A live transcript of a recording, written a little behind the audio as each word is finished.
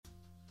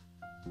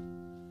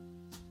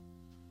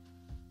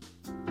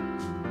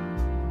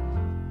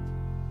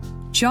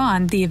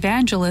John the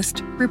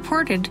Evangelist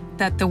reported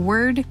that the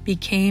Word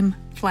became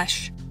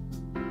flesh.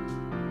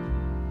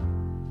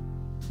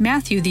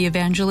 Matthew the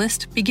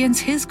Evangelist begins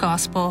his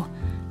Gospel.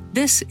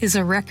 This is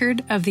a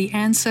record of the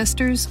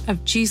ancestors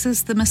of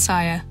Jesus the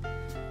Messiah,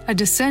 a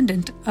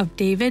descendant of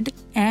David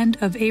and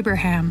of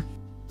Abraham.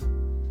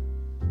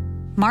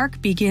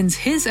 Mark begins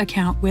his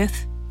account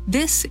with,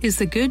 "This is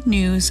the good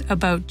news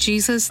about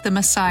Jesus the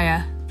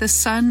Messiah, the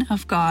Son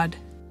of God."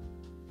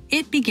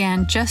 It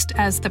began just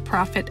as the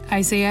prophet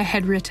Isaiah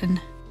had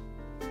written.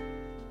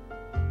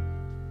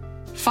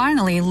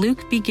 Finally,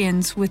 Luke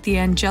begins with the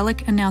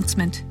angelic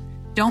announcement,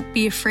 "Don't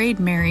be afraid,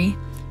 Mary,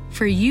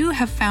 for you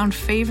have found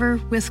favor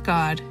with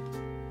God.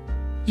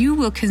 You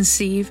will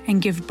conceive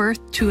and give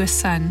birth to a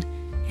son,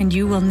 and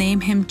you will name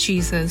him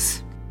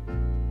Jesus.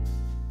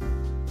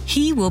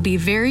 He will be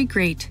very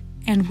great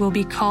and will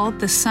be called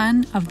the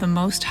Son of the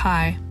Most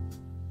High.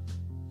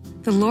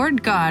 The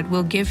Lord God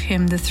will give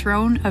him the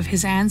throne of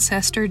his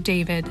ancestor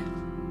David,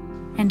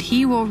 and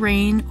he will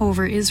reign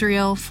over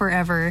Israel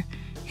forever.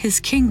 His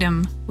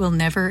kingdom will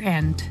never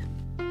end."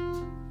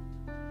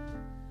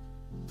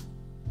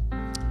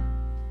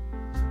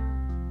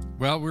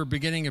 Well, we're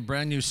beginning a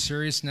brand new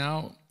series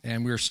now,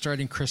 and we're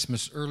starting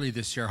Christmas early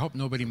this year. I hope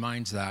nobody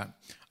minds that.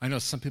 I know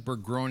some people are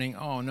groaning,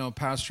 "Oh no,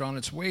 Pastor Ron,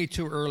 it's way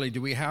too early.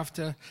 Do we have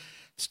to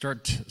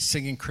start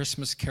singing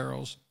Christmas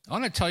carols?" I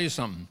want to tell you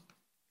something.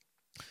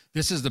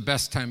 This is the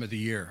best time of the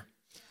year.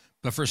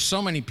 But for so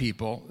many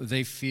people,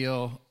 they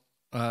feel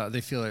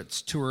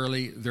it's too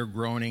early, they're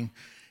groaning.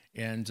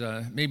 And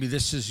maybe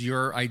this is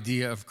your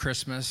idea of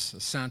Christmas,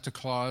 Santa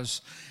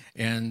Claus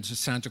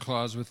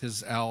with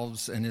his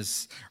elves and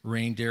his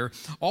reindeer.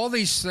 All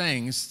these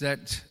things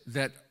that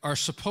are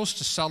supposed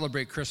to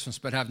celebrate Christmas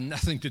but have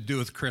nothing to do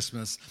with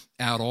Christmas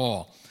at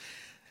all.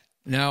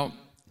 Now,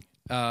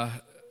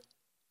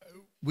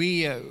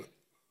 we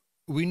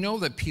know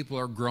that people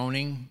are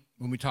groaning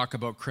when we talk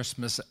about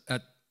Christmas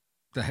at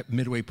the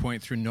midway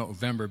point through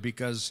November,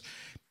 because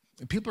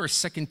people are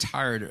sick and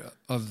tired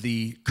of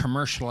the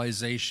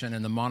commercialization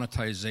and the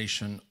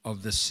monetization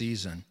of this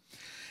season.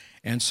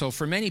 And so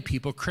for many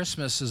people,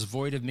 Christmas is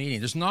void of meaning.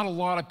 There's not a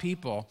lot of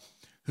people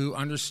who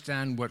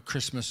understand what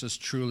Christmas is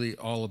truly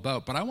all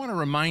about. But I want to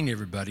remind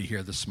everybody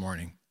here this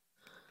morning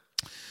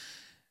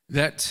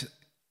that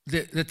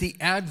the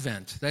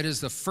Advent, that is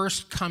the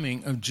first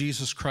coming of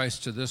Jesus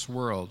Christ to this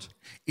world,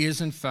 is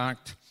in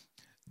fact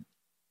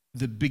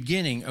the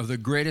beginning of the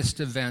greatest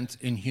event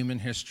in human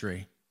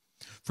history.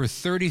 For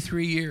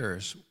 33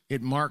 years,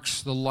 it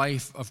marks the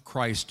life of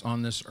Christ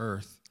on this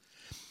earth.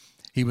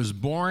 He was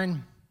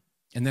born,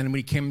 and then when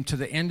he came to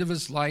the end of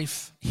his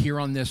life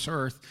here on this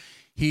earth,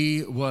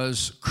 he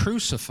was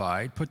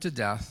crucified, put to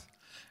death,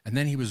 and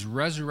then he was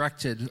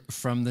resurrected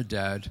from the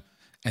dead,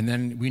 and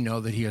then we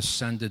know that he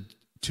ascended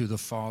to the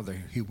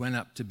Father. He went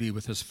up to be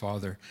with his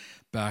Father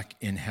back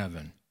in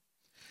heaven.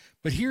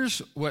 But here's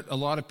what a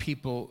lot of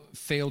people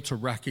fail to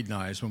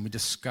recognize when we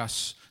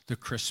discuss the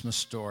Christmas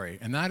story,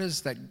 and that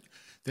is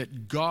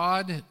that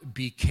God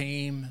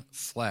became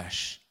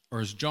flesh, or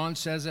as John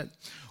says it,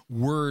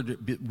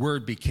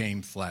 Word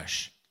became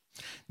flesh.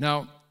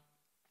 Now,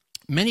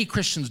 many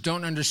Christians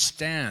don't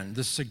understand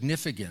the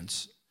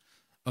significance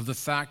of the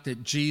fact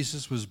that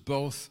Jesus was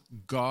both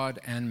God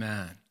and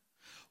man.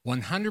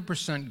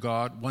 100%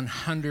 God,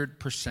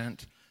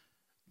 100%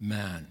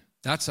 man.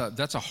 That's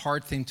a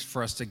hard thing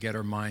for us to get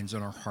our minds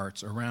and our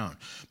hearts around.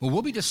 But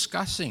we'll be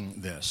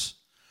discussing this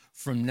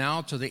from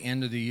now to the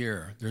end of the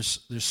year. There's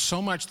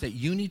so much that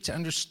you need to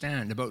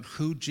understand about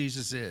who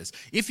Jesus is.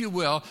 If you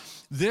will,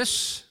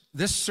 this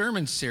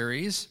sermon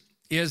series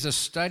is a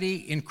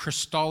study in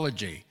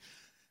Christology,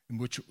 in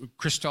which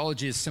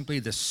Christology is simply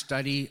the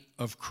study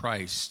of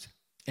Christ.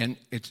 And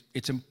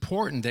it's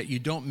important that you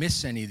don't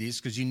miss any of these,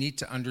 because you need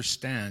to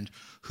understand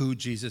who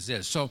Jesus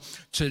is. So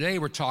today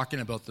we're talking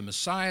about the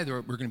Messiah.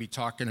 We're going to be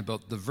talking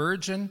about the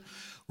Virgin.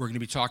 We're going to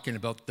be talking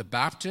about the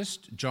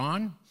Baptist,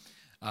 John.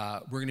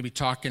 We're going to be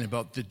talking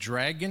about the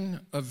dragon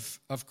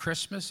of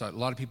Christmas. A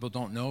lot of people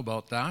don't know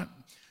about that,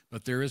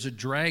 but there is a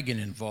dragon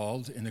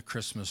involved in the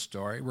Christmas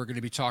story. We're going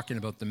to be talking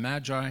about the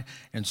Magi,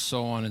 and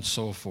so on and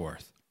so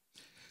forth.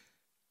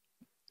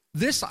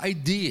 This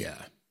idea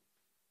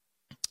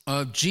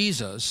of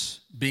Jesus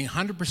being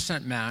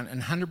 100% man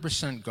and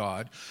 100%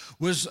 God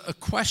was a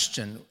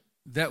question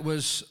that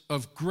was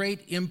of great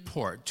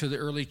import to the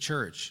early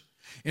church.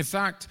 In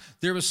fact,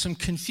 there was some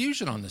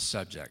confusion on this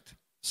subject.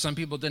 Some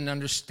people didn't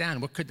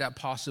understand what could that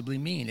possibly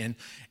mean,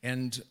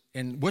 and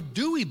what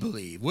do we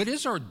believe? What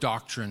is our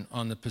doctrine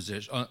on the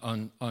position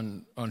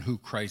on who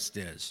Christ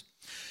is?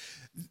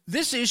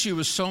 This issue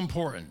was so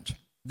important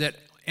that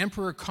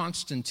Emperor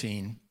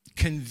Constantine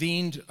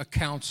convened a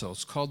council.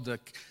 It's called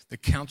the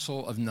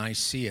Council of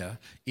Nicaea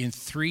in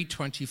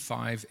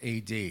 325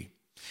 AD.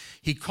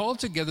 He called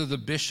together the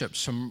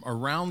bishops from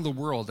around the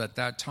world at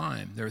that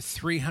time. There are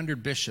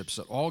 300 bishops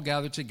that all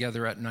gathered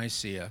together at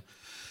Nicaea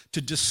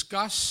to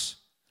discuss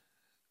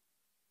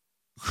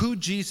who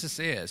Jesus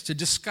is, to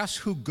discuss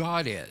who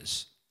God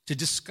is, to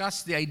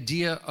discuss the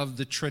idea of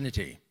the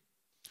Trinity.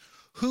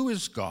 Who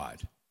is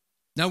God?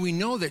 Now we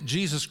know that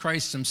Jesus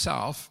Christ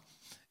himself,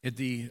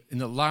 in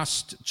the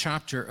last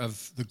chapter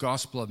of the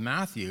Gospel of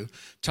Matthew,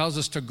 tells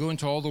us to go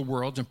into all the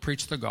world and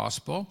preach the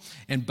gospel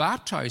and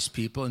baptize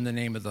people in the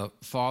name of the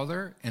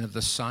Father and of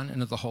the Son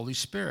and of the Holy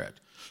Spirit.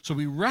 So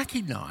we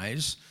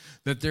recognize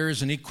that there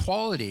is an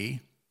equality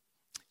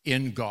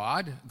in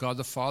God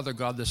the Father,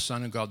 God the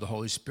Son, and God the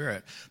Holy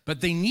Spirit. But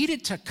they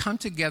needed to come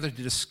together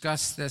to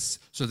discuss this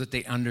so that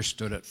they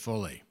understood it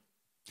fully.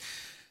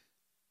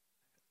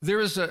 There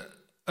is a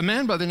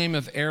man by the name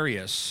of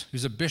Arius,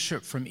 who's a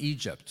bishop from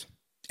Egypt,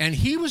 and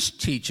he was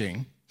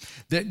teaching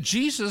that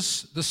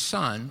Jesus the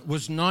Son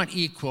was not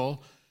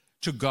equal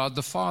to God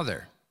the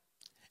Father.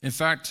 In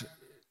fact,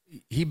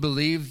 he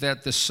believed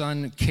that the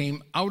Son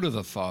came out of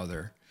the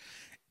Father,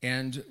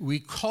 and we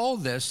call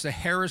this the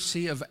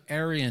heresy of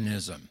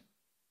Arianism.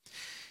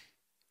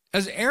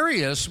 As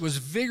Arius was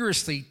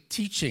vigorously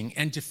teaching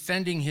and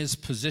defending his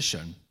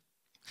position,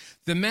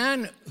 the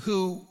man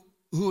who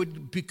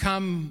would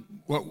become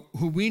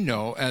who we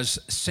know as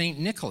St.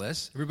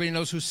 Nicholas. Everybody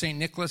knows who St.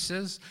 Nicholas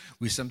is?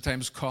 We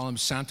sometimes call him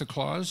Santa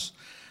Claus.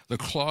 The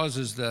Claus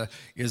is the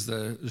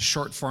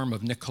short form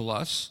of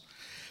Nicholas.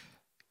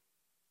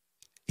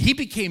 He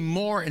became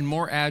more and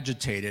more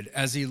agitated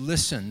as he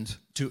listened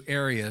to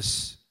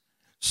Arius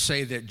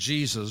say that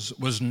Jesus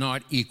was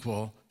not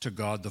equal to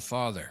God the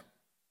Father.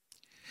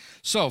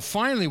 So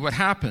finally what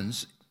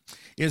happens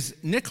is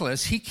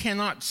Nicholas, he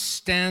cannot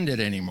stand it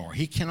anymore.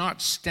 He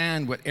cannot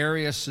stand what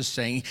Arius is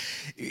saying.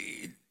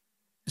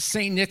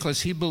 St.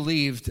 Nicholas, he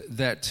believed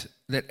that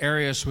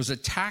Arius was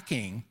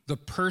attacking the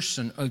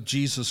person of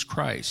Jesus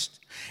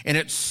Christ. And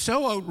it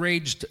so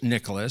outraged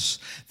Nicholas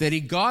that he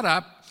got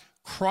up,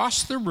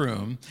 crossed the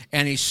room,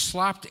 and he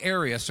slapped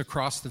Arius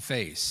across the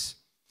face.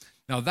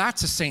 Now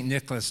that's a St.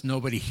 Nicholas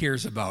nobody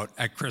hears about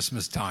at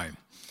Christmas time.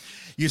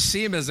 You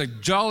see him as a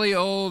jolly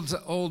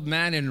old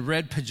man in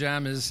red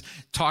pajamas,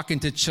 talking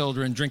to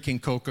children, drinking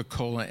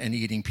Coca-Cola, and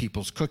eating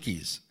people's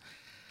cookies.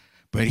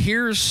 But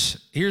here's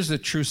the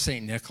true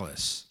St.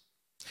 Nicholas.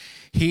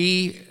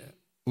 He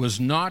was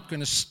not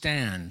going to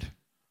stand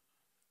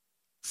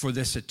for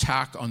this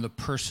attack on the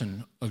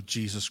person of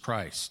Jesus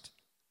Christ.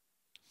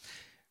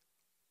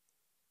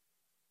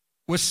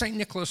 Was St.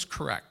 Nicholas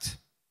correct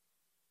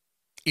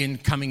in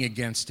coming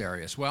against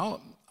Arius?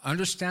 Well,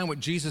 understand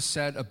what Jesus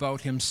said about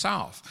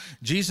himself.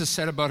 Jesus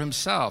said about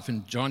himself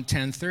in John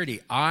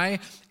 10:30, I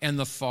and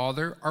the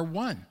Father are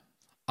one.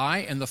 I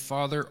and the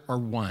Father are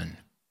one.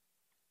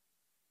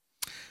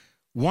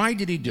 Why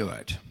did he do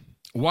it?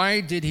 Why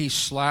did he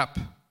slap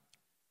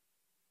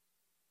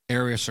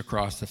Arius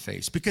across the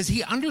face? Because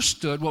he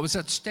understood what was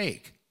at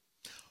stake.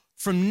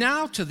 From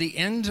now to the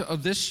end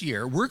of this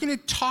year, we're going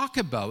to talk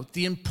about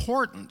the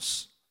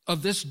importance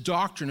of this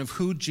doctrine of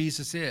who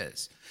Jesus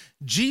is.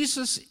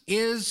 Jesus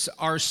is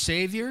our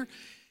Savior.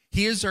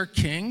 He is our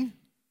King.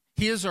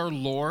 He is our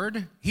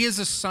Lord. He is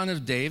the Son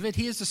of David.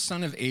 He is the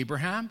Son of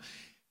Abraham.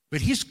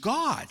 But he's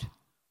God.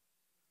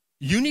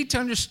 You need to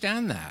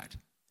understand that.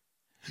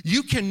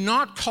 You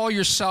cannot call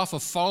yourself a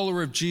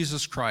follower of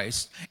Jesus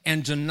Christ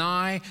and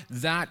deny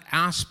that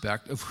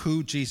aspect of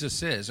who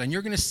Jesus is. And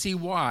you're going to see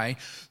why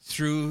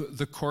through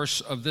the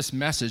course of this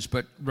message,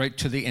 but right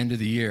to the end of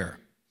the year.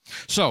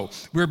 So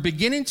we're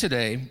beginning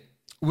today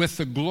with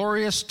the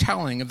glorious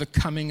telling of the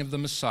coming of the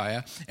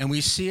Messiah, and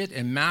we see it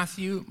in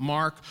Matthew,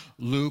 Mark,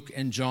 Luke,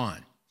 and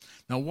John.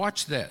 Now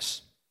watch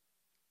this.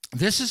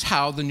 This is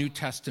how the New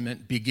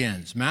Testament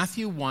begins.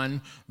 Matthew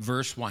 1,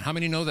 verse 1. How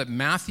many know that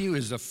Matthew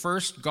is the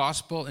first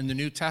gospel in the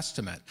New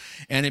Testament?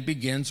 And it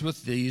begins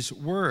with these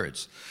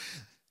words.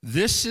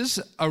 This is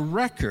a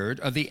record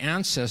of the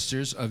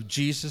ancestors of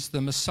Jesus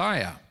the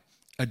Messiah,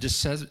 a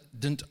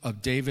descendant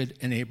of David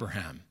and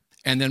Abraham.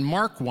 And then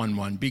Mark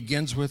 1:1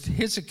 begins with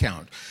his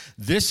account.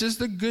 This is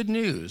the good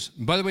news.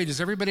 By the way, does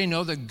everybody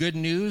know that good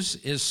news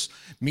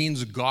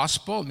means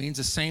gospel? It means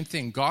the same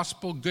thing.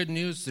 Gospel, good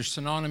news, they're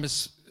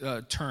synonymous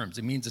terms.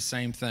 It means the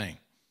same thing.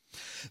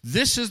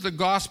 This is the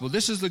gospel.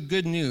 This is the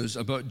good news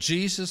about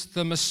Jesus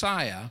the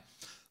Messiah,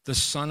 the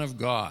Son of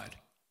God.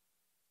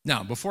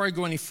 Now, before I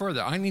go any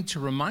further, I need to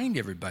remind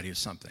everybody of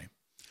something,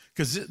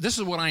 because this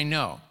is what I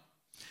know.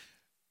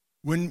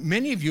 When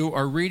many of you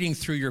are reading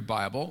through your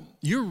Bible,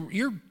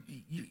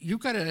 you've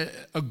got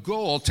a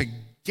goal to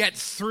get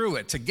through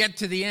it, to get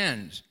to the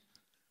end.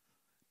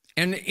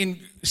 And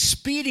in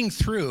speeding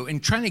through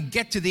and trying to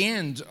get to the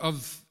end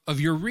of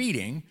your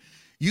reading,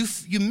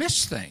 you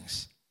miss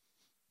things.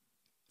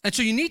 And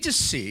so you need to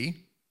see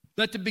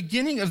that the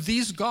beginning of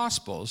these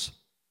Gospels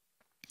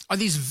are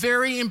these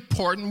very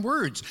important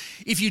words.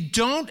 If you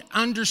don't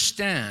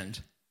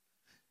understand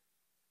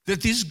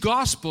that these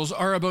Gospels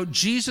are about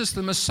Jesus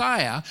the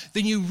Messiah,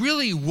 then you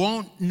really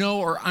won't know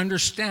or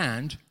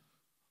understand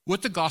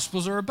what the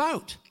Gospels are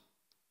about.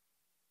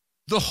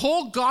 The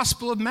whole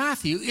Gospel of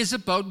Matthew is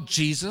about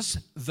Jesus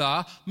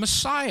the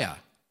Messiah.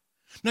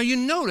 Now you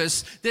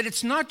notice that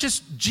it's not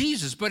just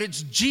Jesus, but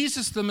it's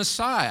Jesus the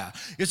Messiah.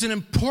 It's an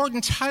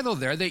important title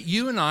there that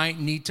you and I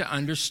need to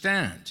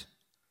understand.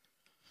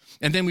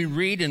 And then we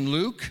read in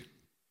Luke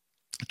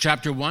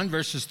chapter 1,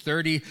 verses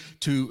 31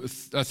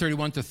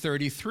 to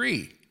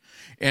 33.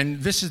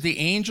 And this is the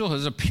angel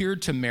has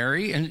appeared to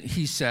Mary, and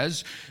he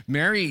says,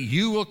 Mary,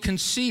 you will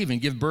conceive and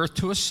give birth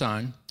to a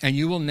son, and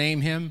you will name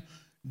him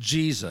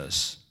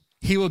Jesus.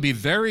 He will be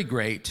very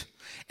great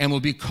and will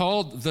be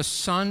called the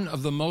Son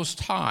of the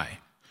Most High.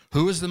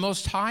 Who is the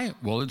Most High?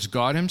 Well, it's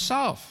God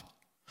himself.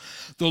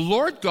 The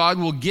Lord God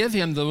will give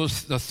him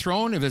the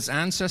throne of his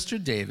ancestor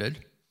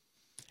David,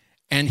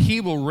 and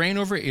he will reign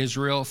over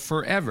Israel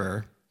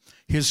forever.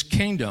 His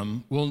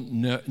kingdom will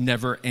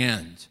never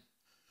end.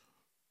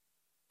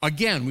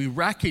 Again, we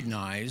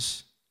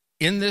recognize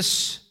in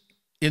this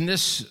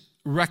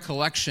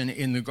recollection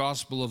in the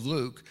Gospel of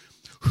Luke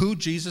who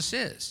Jesus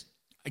is.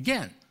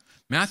 Again,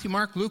 Matthew,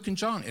 Mark, Luke, and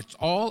John, it's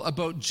all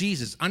about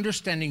Jesus,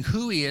 understanding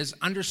who he is,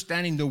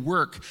 understanding the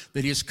work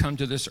that he has come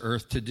to this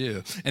earth to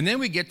do. And then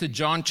we get to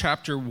John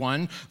chapter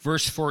 1,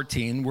 verse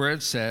 14, where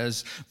it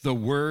says, the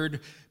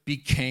Word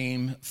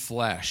became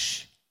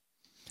flesh.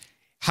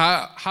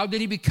 How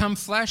did he become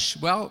flesh?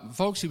 Well,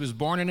 folks, he was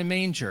born in a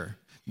manger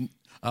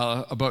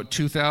about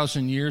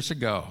 2,000 years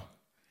ago.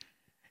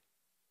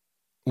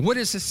 What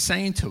is this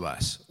saying to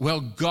us?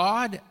 Well,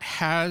 God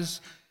has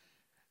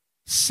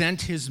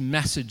sent his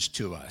message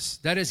to us.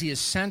 That is, he has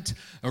sent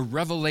a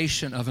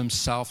revelation of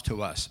himself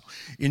to us.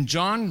 In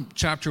John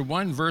chapter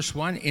 1, verse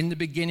 1, in the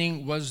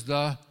beginning was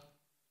the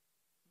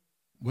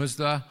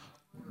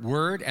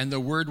Word, and the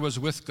Word was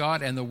with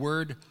God, and the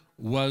Word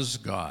was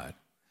God.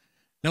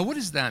 Now, what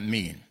does that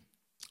mean?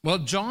 Well,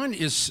 John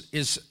is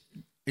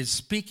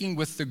speaking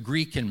with the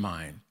Greek in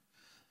mind,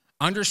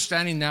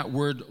 understanding that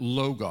word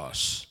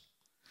logos.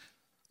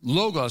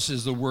 Logos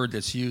is the word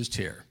that's used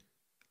here.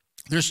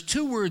 There's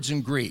two words in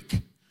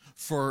Greek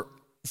for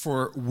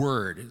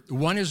word.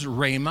 One is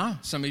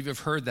rhema. Some of you have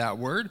heard that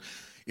word.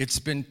 It's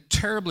been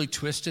terribly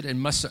twisted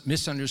and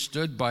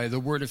misunderstood by the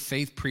Word of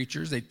Faith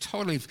preachers. They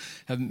totally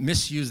have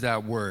misused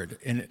that word.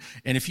 And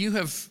if you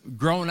have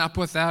grown up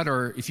with that,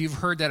 or if you've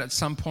heard that at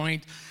some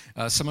point,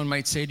 someone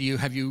might say to you,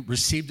 have you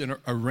received a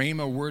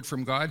rhema word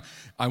from God?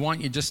 I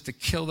want you just to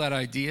kill that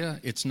idea.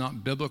 It's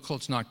not biblical.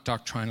 It's not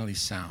doctrinally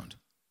sound.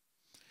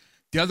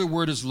 The other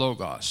word is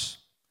logos.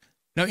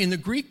 Now, in the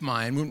Greek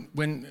mind,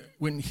 when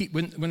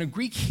a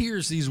Greek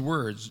hears these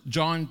words,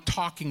 John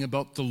talking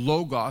about the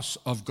logos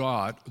of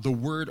God, the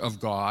Word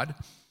of God,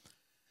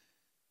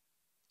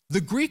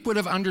 the Greek would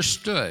have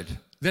understood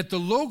that the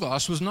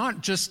logos was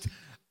not just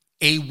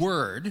a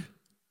word,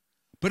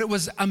 but it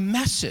was a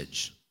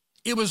message.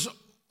 It was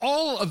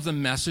all of the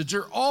message,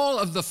 or all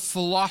of the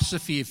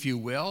philosophy, if you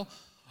will,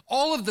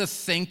 all of the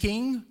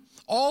thinking,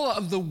 all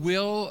of the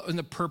will and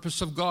the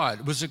purpose of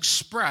God was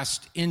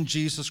expressed in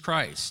Jesus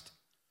Christ.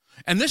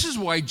 And this is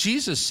why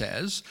Jesus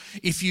says,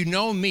 if you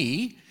know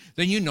me,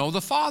 then you know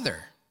the Father.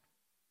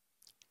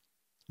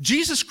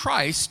 Jesus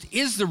Christ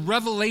is the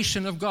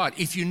revelation of God.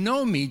 If you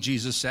know me,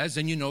 Jesus says,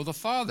 then you know the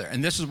Father.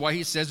 And this is why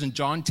he says in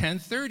John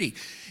 10:30,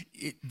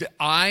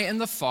 I and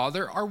the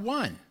Father are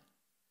one.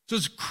 So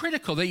it's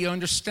critical that you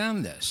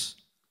understand this.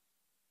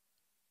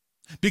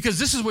 Because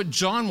this is what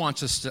John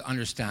wants us to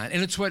understand.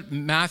 And it's what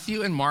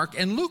Matthew and Mark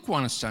and Luke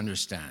want us to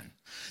understand.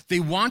 They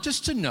want us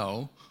to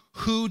know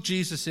who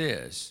Jesus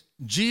is.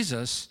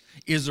 Jesus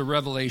is a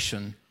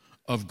revelation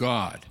of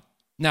God.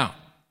 Now,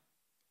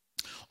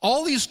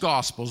 all these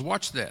Gospels,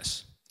 watch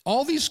this,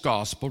 all these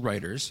Gospel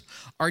writers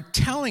are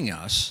telling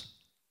us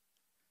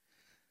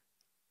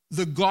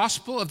the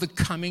gospel of the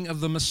coming of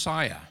the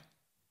Messiah.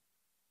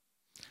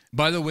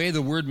 By the way,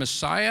 the word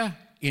Messiah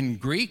in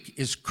Greek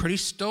is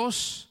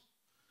Christos,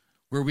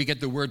 where we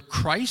get the word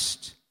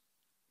Christ.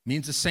 It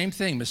means the same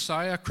thing.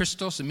 Messiah,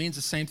 Christos, it means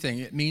the same thing.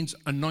 It means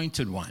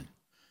anointed one.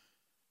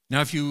 Now,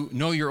 if you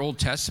know your Old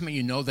Testament,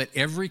 you know that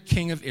every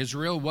king of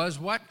Israel was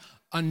what?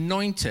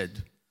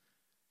 Anointed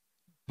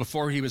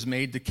before he was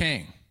made the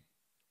king.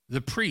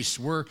 The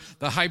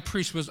high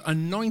priest was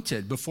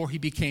anointed before he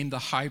became the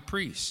high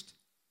priest.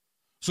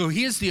 So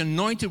he is the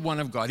anointed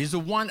one of God. He's the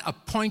one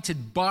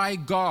appointed by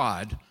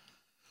God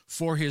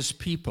for his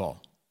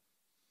people.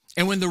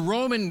 And when the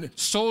Roman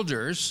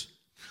soldiers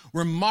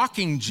were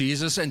mocking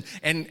Jesus and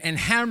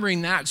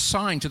hammering that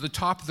sign to the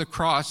top of the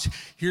cross,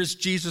 here's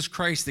Jesus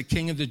Christ, the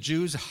King of the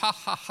Jews, ha,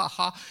 ha, ha,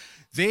 ha.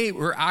 They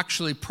were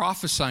actually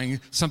prophesying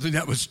something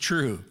that was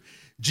true.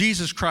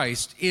 Jesus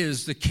Christ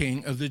is the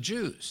King of the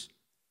Jews.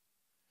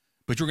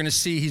 But you're going to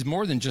see he's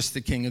more than just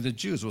the King of the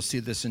Jews. We'll see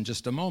this in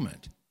just a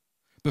moment.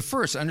 But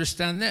first,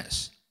 understand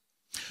this.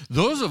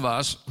 Those of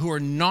us who are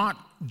not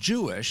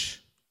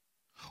Jewish,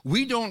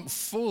 we don't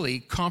fully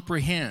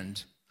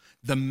comprehend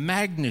the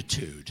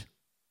magnitude.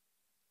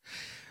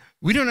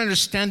 We don't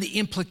understand the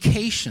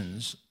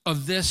implications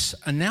of this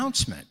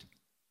announcement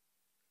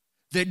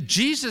that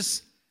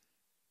Jesus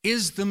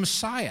is the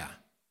Messiah.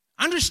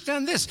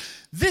 Understand this.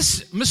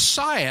 This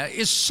Messiah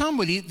is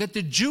somebody that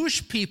the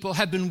Jewish people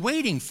have been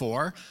waiting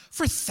for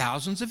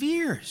thousands of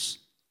years.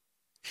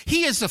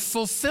 He is a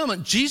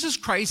fulfillment. Jesus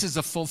Christ is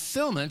a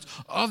fulfillment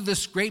of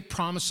this great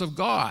promise of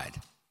God.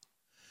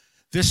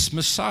 This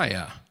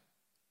Messiah,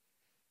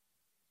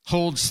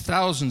 holds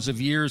thousands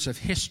of years of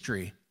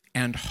history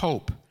and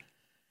hope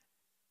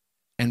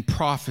and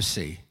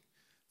prophecy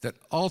that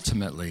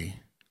ultimately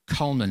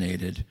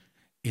culminated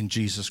in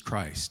Jesus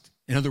Christ.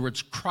 In other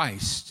words,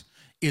 Christ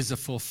is a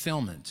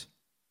fulfillment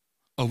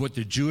of what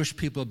the Jewish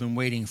people have been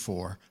waiting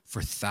for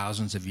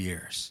thousands of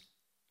years.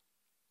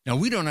 Now,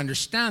 we don't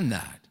understand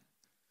that.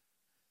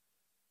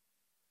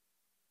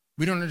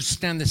 We don't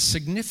understand the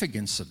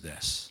significance of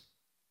this.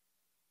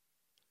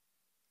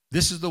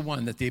 This is the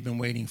one that they've been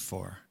waiting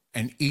for.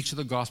 And each of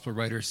the gospel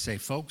writers say,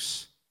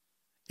 folks,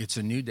 it's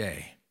a new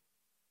day.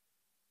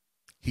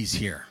 He's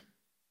here.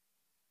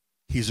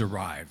 He's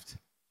arrived.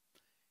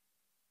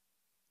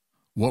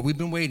 What we've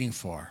been waiting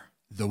for,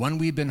 the one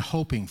we've been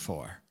hoping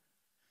for,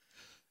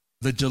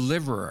 the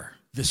deliverer,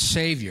 the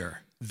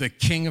Savior, the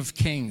King of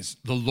Kings,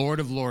 the Lord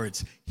of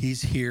Lords,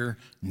 he's here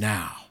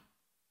now.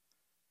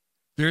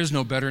 There is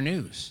no better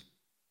news.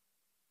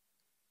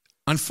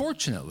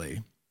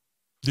 Unfortunately,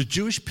 the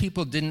Jewish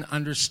people didn't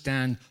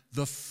understand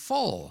the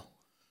full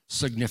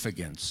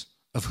significance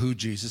of who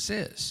Jesus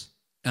is.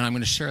 And I'm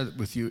going to share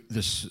with you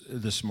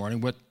this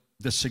morning what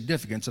the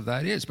significance of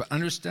that is. But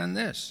understand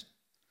this.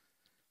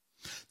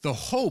 The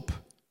hope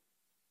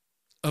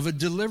of a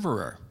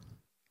deliverer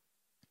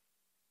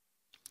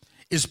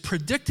is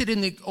predicted in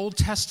the Old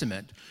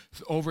Testament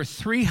over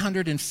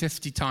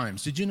 350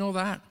 times. Did you know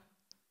that?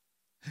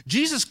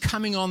 Jesus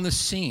coming on the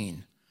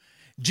scene,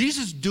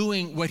 Jesus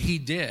doing what he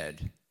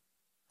did,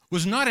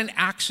 was not an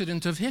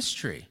accident of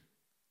history.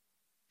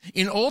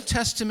 In Old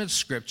Testament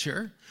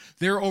scripture,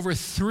 there are over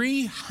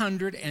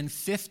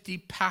 350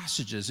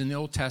 passages in the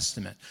Old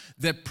Testament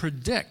that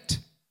predict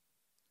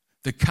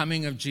the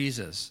coming of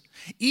Jesus,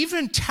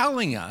 even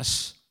telling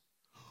us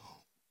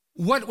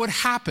what would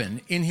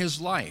happen in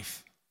his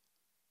life.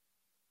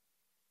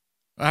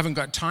 I haven't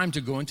got time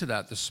to go into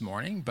that this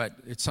morning, but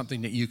it's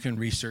something that you can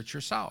research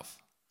yourself.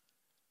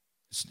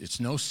 It's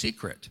no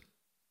secret.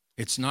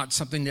 It's not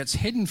something that's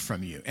hidden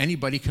from you.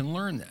 Anybody can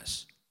learn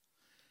this.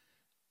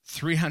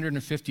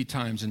 350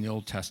 times in the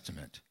Old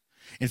Testament.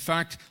 In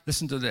fact,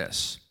 listen to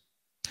this.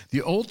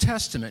 The Old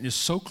Testament is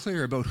so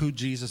clear about who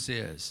Jesus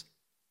is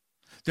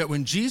that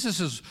when Jesus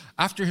is,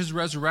 after his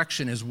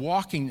resurrection, is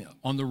walking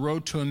on the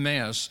road to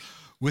Emmaus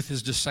with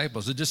his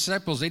disciples, the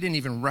disciples, they didn't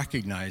even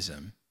recognize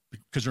him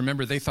because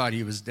remember, they thought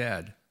he was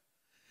dead.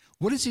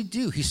 What does he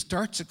do? He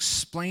starts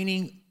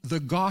explaining the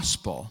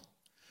gospel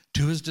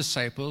to his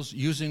disciples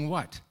using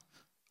what?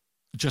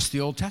 Just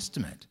the Old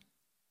Testament.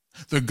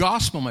 The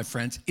gospel, my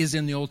friends, is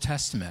in the Old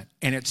Testament,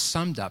 and it's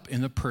summed up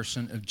in the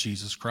person of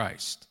Jesus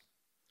Christ.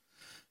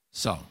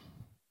 So,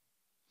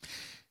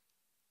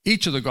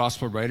 each of the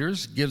gospel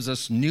writers gives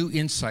us new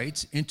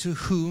insights into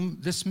whom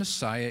this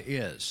Messiah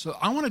is. So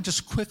I want to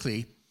just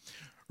quickly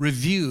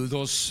review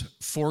those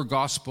four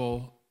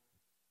gospel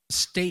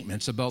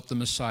statements about the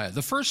Messiah.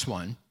 The first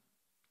one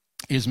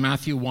is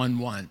Matthew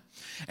 1:1.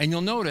 And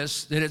you'll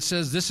notice that it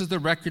says, this is the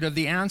record of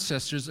the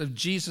ancestors of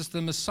Jesus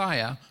the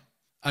Messiah,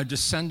 a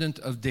descendant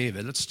of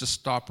David. Let's just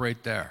stop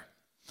right there.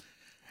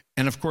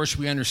 And of course,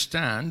 we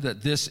understand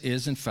that this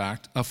is, in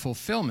fact, a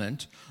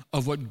fulfillment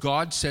of what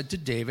God said to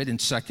David in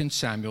 2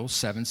 Samuel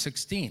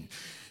 7:16.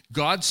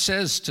 God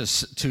says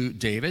to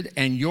David,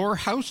 and your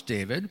house,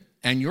 David,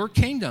 and your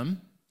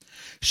kingdom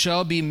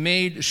shall be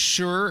made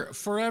sure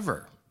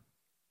forever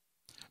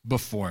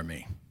before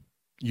me.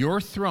 Your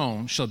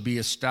throne shall be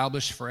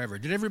established forever.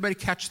 Did everybody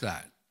catch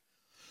that?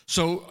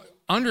 So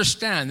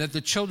understand that the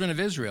children of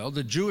Israel,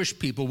 the Jewish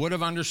people, would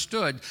have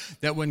understood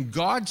that when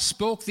God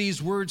spoke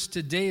these words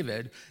to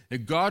David,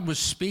 that God was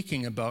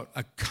speaking about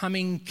a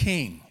coming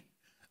king,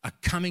 a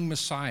coming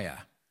Messiah.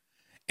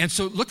 And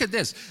so look at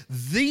this.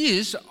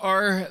 This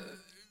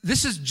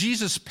is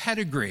Jesus'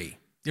 pedigree.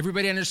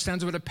 Everybody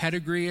understands what a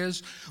pedigree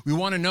is? We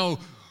want to know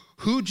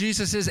who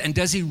Jesus is and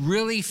does he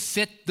really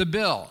fit the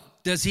bill?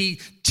 Does he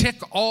tick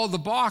all the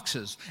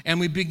boxes? And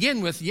we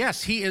begin with,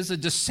 yes, he is a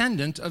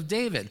descendant of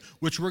David,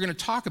 which we're going to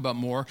talk about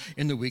more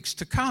in the weeks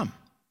to come.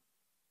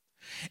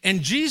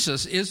 And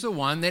Jesus is the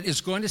one that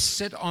is going to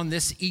sit on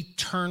this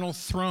eternal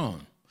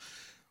throne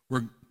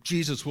where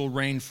Jesus will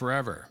reign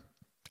forever.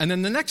 And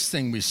then the next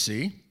thing we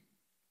see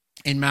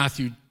in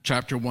Matthew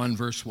chapter 1,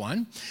 verse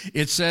 1,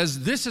 it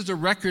says, this is a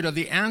record of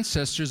the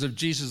ancestors of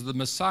Jesus the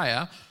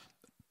Messiah,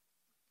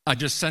 a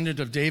descendant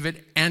of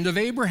David and of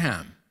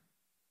Abraham.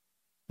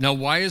 Now,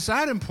 why is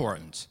that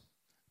important?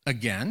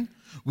 Again,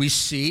 we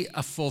see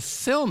a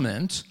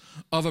fulfillment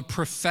of a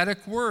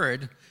prophetic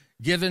word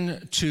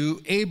given to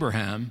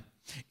Abraham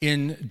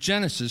in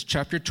Genesis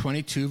chapter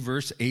 22,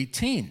 verse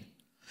 18.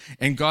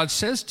 And God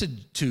says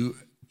to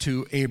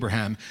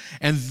Abraham,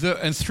 and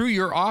through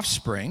your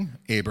offspring,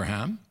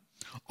 Abraham,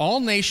 all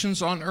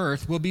nations on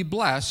earth will be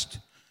blessed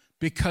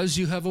because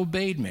you have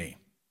obeyed me.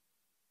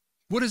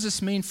 What does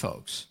this mean,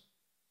 folks?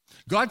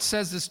 God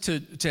says this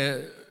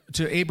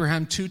to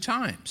Abraham two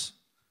times.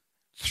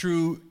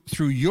 Through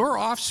your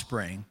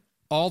offspring,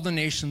 all the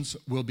nations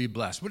will be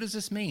blessed. What does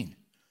this mean?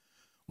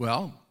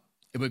 Well,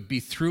 it would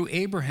be through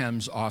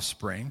Abraham's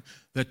offspring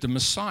that the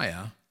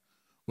Messiah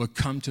would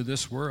come to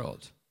this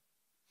world.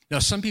 Now,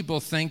 some people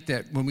think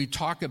that when we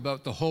talk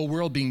about the whole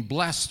world being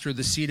blessed through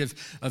the seed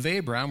of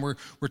Abraham, we're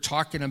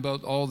talking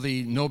about all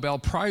the Nobel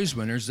Prize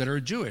winners that are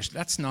Jewish.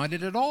 That's not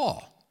it at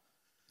all.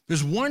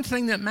 There's one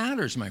thing that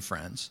matters, my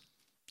friends,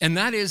 and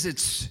that is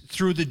it's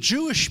through the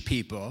Jewish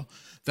people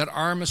that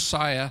our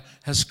Messiah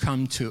has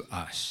come to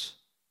us.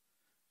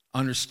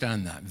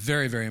 Understand that.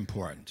 Very, very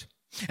important.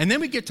 And then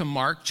we get to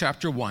Mark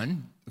chapter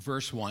 1,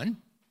 verse 1.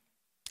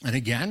 And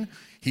again,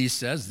 he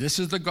says, this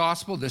is the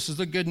gospel, this is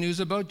the good news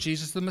about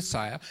Jesus the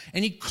Messiah,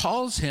 and he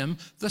calls him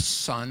the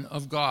Son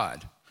of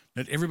God.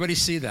 Did everybody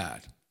see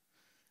that?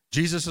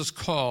 Jesus is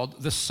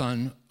called the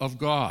Son of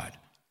God.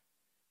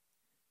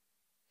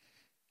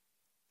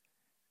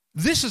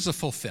 This is a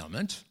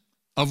fulfillment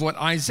of what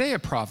Isaiah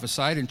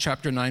prophesied in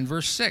chapter 9,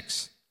 verse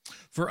 6.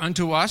 For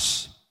unto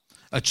us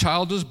a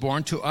child is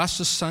born, to us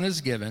a son is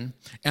given,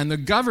 and the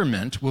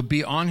government will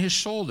be on his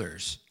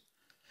shoulders.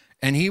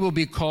 And he will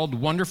be called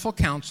Wonderful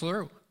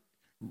Counselor.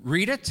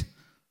 Read it.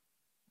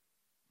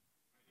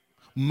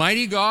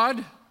 Mighty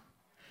God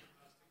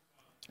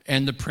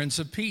and the Prince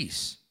of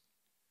Peace.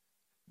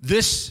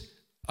 This,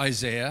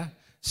 Isaiah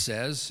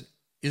says,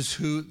 is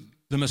who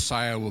the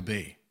Messiah will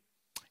be.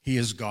 He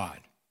is God.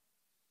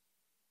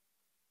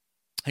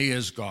 He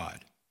is God.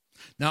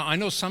 Now, I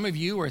know some of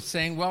you are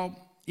saying,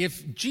 well,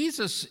 if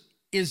Jesus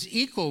is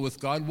equal with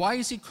God, why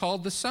is he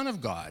called the Son of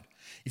God?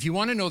 If you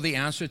want to know the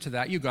answer to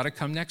that, you've got to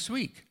come next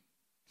week,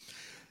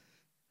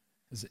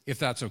 if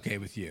that's okay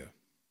with you.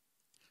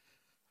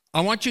 I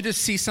want you to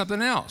see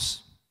something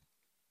else.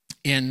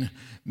 In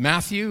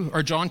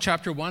John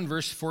chapter 1,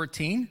 verse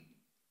 14,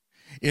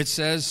 it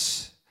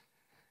says,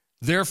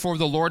 therefore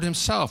the Lord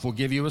himself will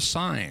give you a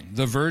sign.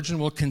 The virgin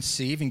will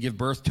conceive and give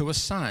birth to a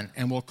son,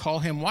 and will call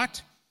him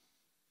what?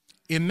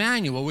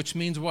 Emmanuel, which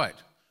means what?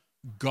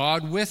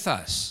 God with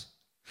us.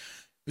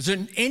 Is it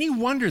any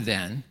wonder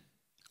then,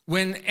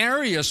 when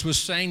Arius was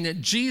saying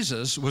that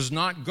Jesus was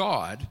not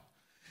God,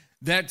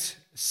 that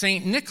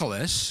St.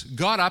 Nicholas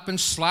got up and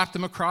slapped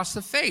him across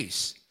the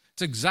face?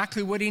 It's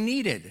exactly what he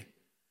needed.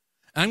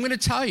 I'm going to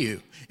tell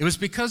you, it was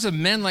because of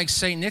men like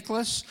St.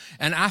 Nicholas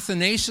and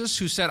Athanasius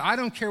who said, I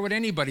don't care what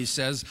anybody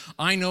says,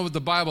 I know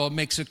the Bible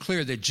makes it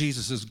clear that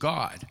Jesus is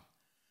God.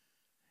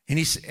 And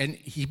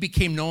he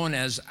became known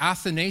as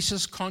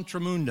Athanasius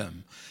contra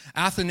mundum,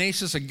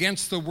 Athanasius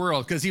against the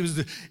world, because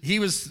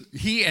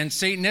he and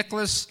St.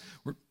 Nicholas,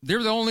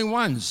 they're the only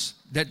ones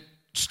that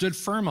stood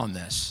firm on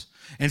this.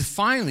 And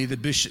finally, the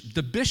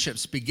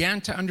bishops began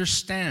to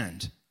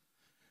understand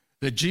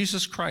that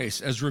Jesus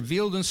Christ, as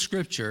revealed in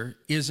Scripture,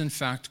 is in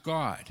fact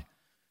God.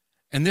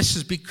 And this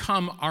has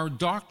become our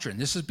doctrine.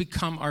 This has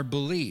become our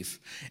belief.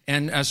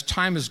 And as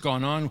time has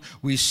gone on,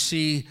 we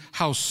see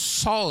how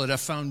solid a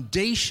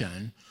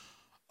foundation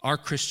our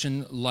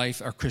Christian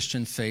life, our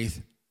Christian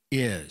faith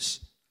is.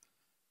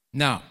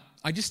 Now,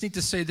 I just need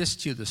to say this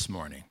to you this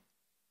morning,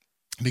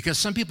 because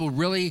some people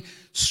really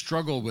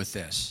struggle with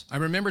this. I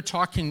remember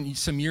talking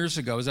some years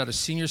ago, I was at a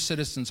senior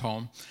citizens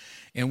home,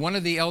 and one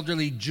of the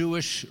elderly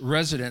Jewish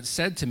residents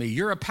said to me,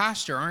 you're a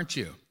pastor, aren't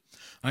you?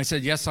 I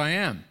said, yes, I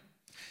am.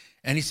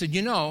 And he said,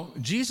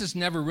 Jesus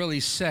never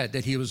really said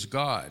that he was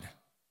God.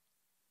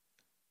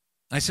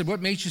 I said,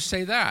 what made you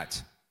say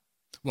that?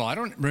 Well, I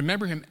don't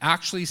remember him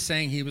actually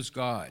saying he was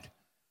God.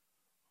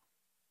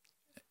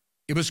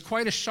 It was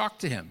quite a shock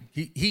to him.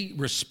 He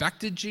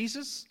respected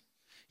Jesus.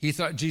 He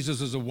thought Jesus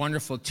was a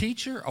wonderful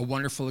teacher, a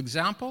wonderful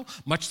example,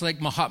 much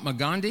like Mahatma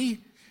Gandhi,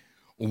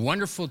 a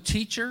wonderful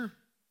teacher.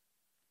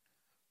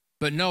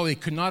 But no, he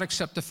could not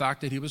accept the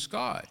fact that he was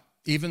God.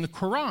 Even the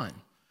Quran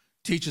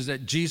teaches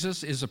that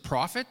Jesus is a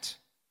prophet,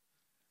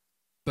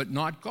 but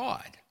not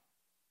God.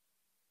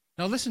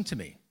 Now listen to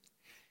me.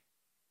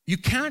 You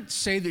can't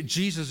say that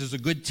Jesus is a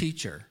good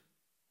teacher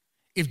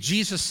if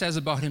Jesus says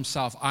about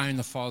himself, I and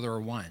the Father are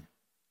one.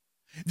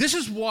 This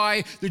is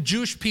why the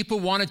Jewish people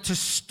wanted to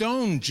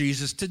stone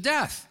Jesus to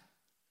death,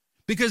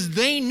 because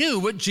they knew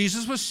what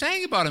Jesus was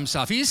saying about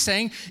himself. He's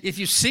saying, if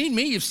you've seen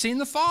me, you've seen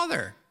the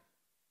Father.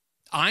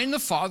 I and the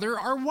Father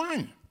are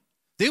one.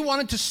 They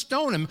wanted to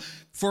stone him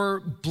for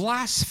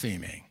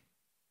blaspheming.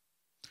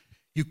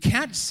 You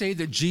can't say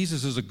that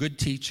Jesus is a good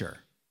teacher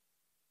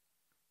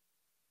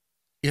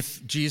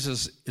if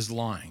Jesus is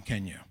lying,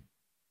 can you?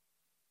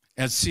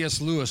 As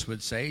C.S. Lewis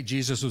would say,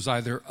 Jesus was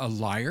either a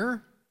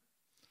liar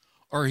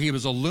or he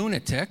was a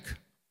lunatic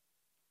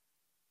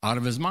out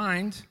of his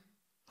mind,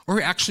 or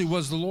he actually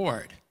was the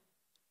Lord.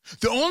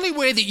 The only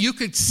way that you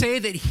could say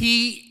that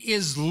he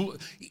is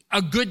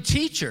a good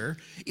teacher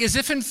is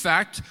if, in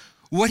fact,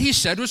 what he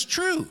said was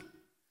true.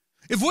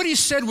 If what he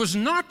said was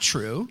not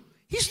true,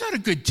 he's not a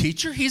good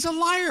teacher, he's a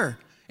liar,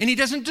 and he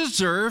doesn't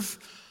deserve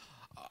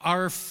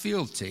our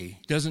fealty,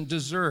 doesn't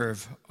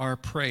deserve our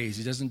praise,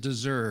 he doesn't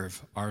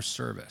deserve our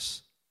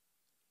service.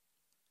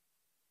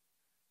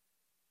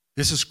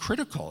 This is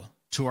critical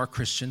to our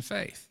Christian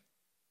faith.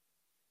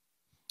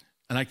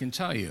 And I can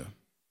tell you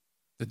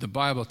that the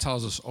Bible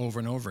tells us over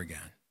and over again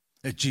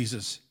that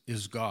Jesus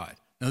is God.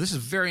 Now, this is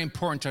very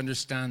important to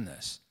understand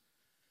this.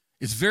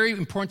 It's very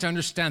important to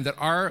understand that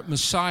our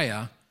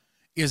Messiah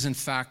is in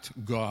fact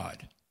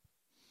God.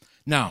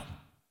 Now,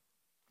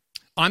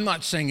 I'm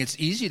not saying it's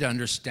easy to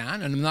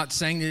understand, and I'm not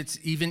saying that it's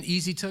even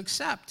easy to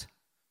accept.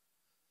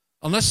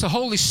 Unless the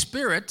Holy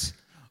Spirit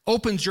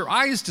opens your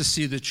eyes to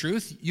see the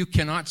truth, you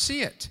cannot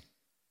see it.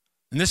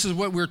 And this is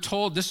what we're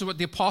told, this is what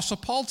the Apostle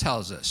Paul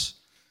tells us,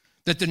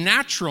 that the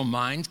natural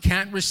mind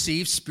can't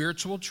receive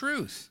spiritual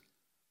truth.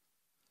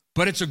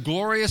 But it's a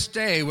glorious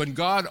day when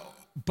God,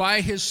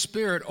 by his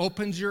Spirit,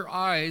 opens your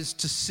eyes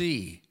to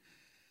see.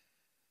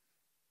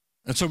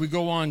 And so we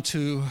go on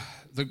to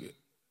the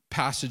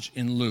passage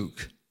in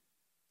Luke.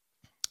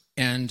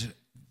 And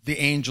the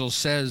angel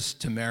says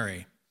to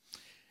Mary,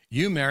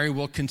 "You, Mary,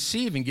 will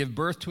conceive and give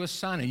birth to a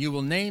son, and you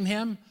will name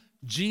him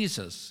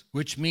Jesus,"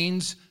 which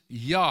means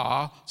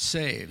Yah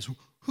saves.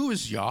 Who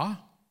is Yah?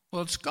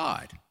 Well, it's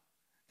God.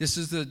 This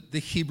is the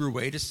Hebrew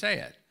way to say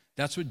it.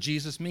 That's what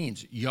Jesus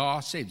means. Yah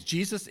saves.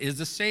 Jesus is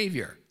the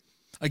Savior.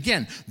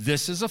 Again,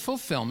 this is a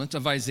fulfillment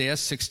of Isaiah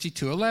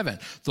 62:11.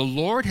 The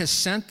Lord has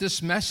sent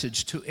this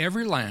message to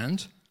every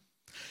land.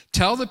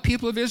 Tell the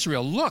people of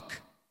Israel,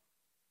 look,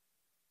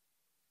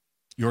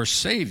 your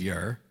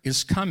Savior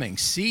is coming.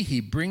 See,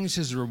 he brings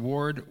his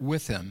reward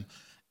with him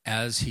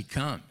as he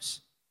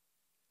comes.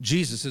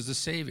 Jesus is the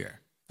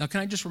Savior. Now,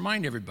 can I just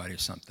remind everybody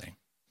of something?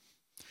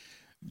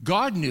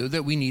 God knew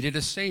that we needed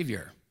a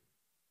Savior.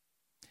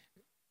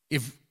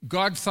 If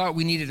God thought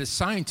we needed a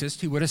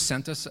scientist, he would have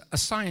sent us a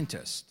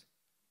scientist.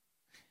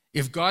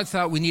 If God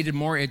thought we needed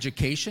more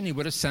education, he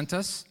would have sent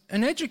us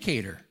an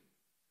educator.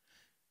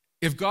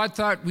 If God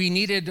thought we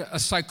needed a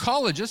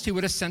psychologist, he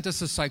would have sent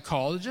us a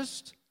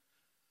psychologist.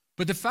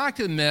 But the fact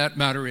of the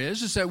matter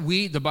is that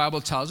we, the Bible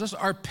tells us,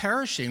 are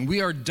perishing.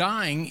 We are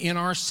dying in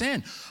our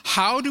sin.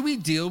 How do we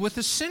deal with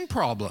the sin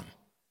problem?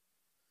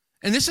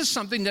 And this is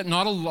something that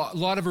not a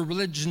lot of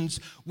religions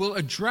will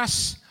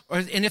address,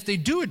 and if they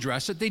do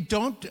address it, they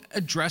don't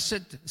address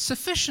it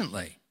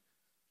sufficiently.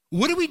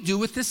 What do we do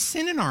with this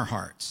sin in our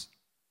hearts?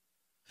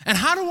 And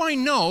how do I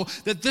know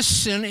that this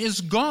sin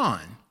is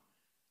gone?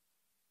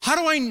 How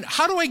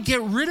do I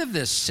get rid of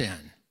this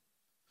sin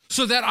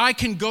so that I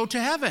can go to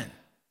heaven?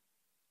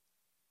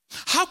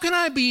 How can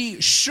I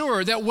be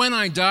sure that when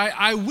I die,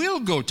 I will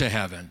go to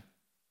heaven?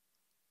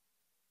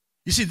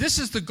 You see, this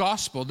is the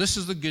gospel. This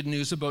is the good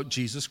news about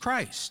Jesus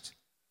Christ.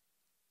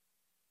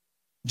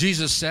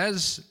 Jesus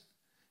says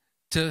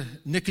to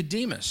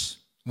Nicodemus,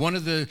 one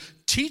of the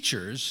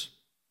teachers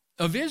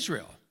of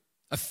Israel,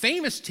 a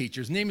famous teacher,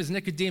 his name is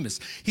Nicodemus.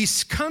 He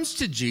comes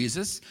to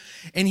Jesus,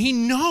 and he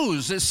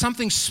knows there's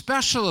something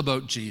special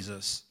about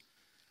Jesus.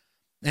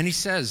 And he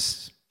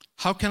says,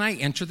 how can I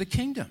enter the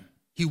kingdom?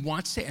 He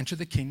wants to enter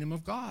the kingdom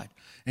of God.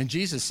 And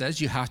Jesus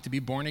says, you have to be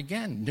born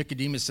again.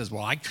 Nicodemus says,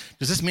 well,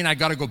 does this mean I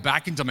got to go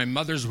back into my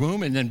mother's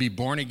womb and then be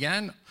born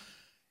again?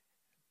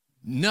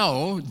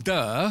 No,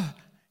 duh.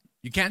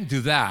 You can't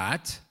do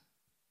that.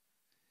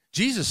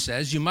 Jesus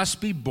says you must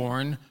be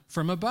born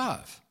from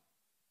above.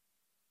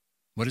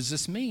 What does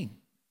this mean?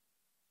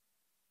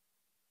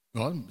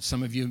 Well,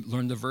 some of you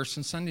learned the verse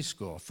in Sunday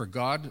school. For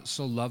God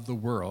so loved the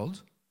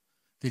world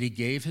that he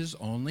gave his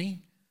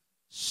only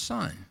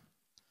Son,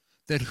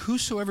 that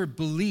whoever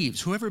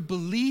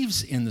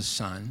believes in the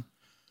Son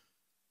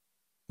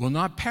will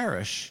not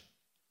perish,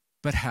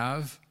 but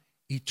have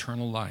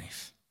eternal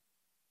life.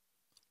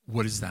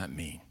 What does that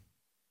mean?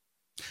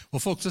 Well,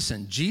 folks,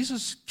 listen,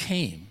 Jesus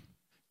came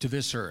to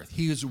this earth.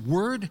 He is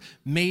Word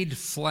made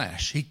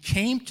flesh. He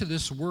came to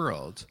this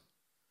world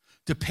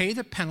to pay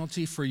the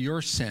penalty for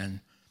your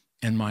sin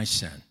and my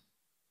sin.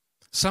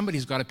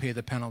 Somebody's got to pay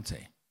the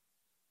penalty.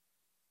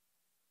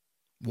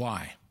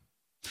 Why?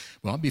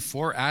 Well,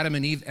 before Adam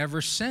and Eve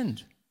ever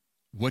sinned,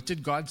 what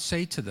did God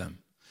say to them?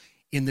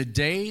 In the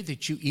day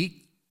that you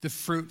eat the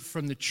fruit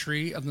from the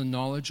tree of the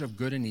knowledge of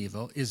good and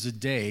evil is the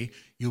day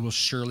you will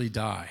surely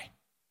die.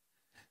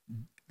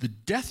 The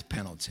death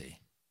penalty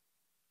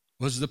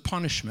was the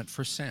punishment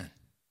for sin.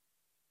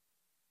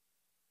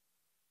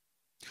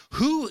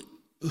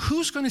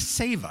 Who's going to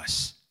save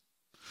us?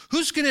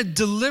 Who's going to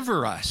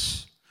deliver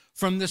us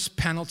from this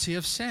penalty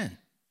of sin?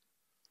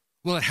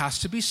 Well, it has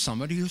to be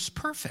somebody who's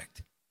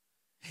perfect.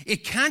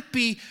 It can't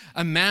be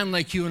a man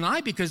like you and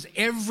I, because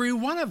every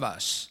one of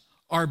us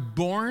are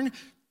born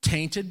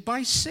tainted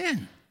by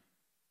sin.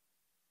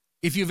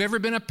 If you've ever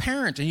been a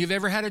parent and you've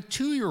ever had a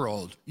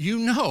 2-year-old, you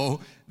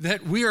know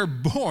that we are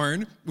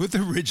born with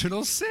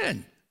original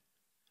sin.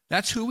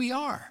 That's who we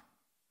are.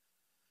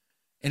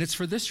 And it's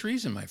for this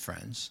reason, my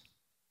friends,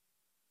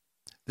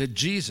 that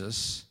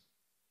Jesus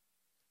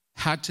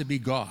had to be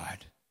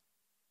God,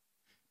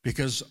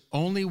 because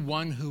only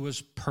one who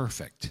was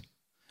perfect,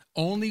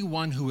 only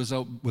one who was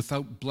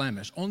without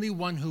blemish, only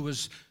one who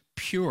was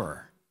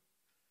pure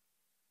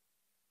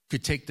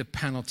could take the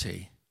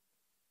penalty,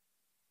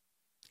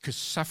 could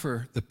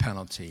suffer the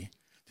penalty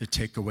to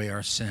take away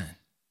our sin.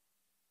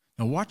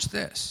 Now watch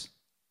this.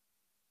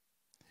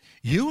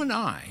 You and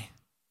I,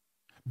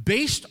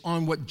 based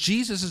on what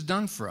Jesus has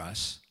done for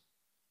us,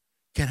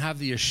 can have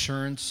the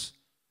assurance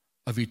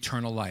of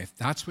eternal life.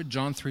 That's what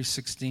John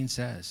 3:16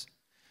 says.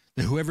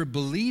 That whoever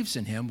believes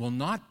in him will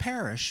not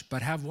perish,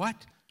 but have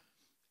what?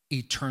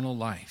 Eternal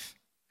life.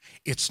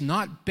 It's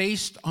not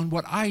based on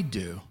what I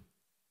do.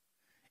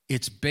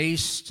 It's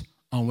based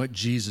on what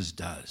Jesus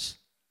does.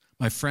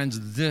 My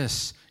friends,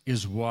 this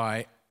is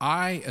why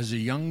I, as a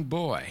young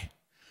boy,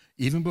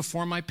 even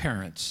before my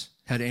parents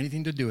had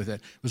anything to do with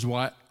it, was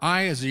why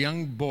I, as a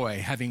young boy,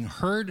 having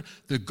heard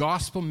the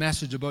gospel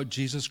message about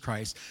Jesus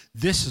Christ,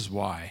 this is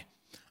why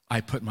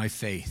I put my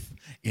faith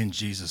in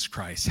Jesus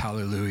Christ.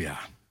 Hallelujah.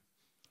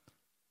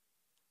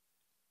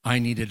 I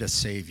needed a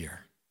Savior.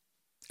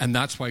 And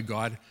that's why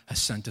God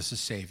has sent us a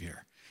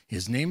Savior.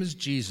 His name is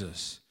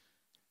Jesus.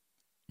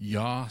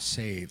 Yah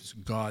saves,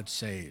 God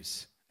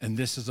saves. And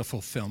this is a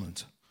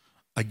fulfillment,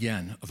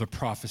 again, of a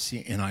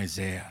prophecy in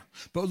Isaiah.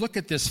 But look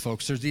at this,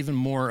 folks. There's even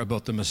more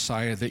about the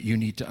Messiah that you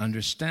need to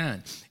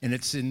understand. And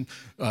it's in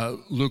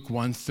Luke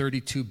 1,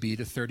 32b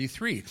to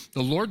 33.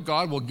 The Lord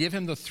God will give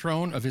him the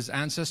throne of his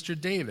ancestor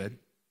David,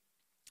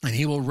 and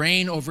he will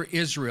reign over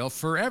Israel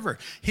forever.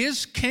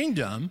 His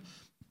kingdom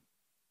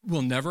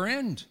will never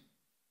end.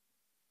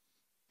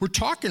 We're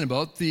talking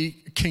about the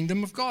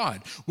kingdom of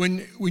God.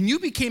 When you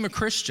became a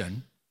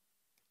Christian,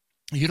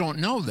 you don't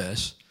know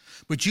this,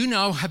 but you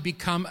now have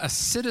become a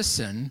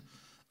citizen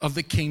of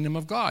the kingdom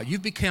of God.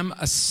 You've become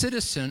a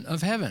citizen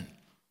of heaven.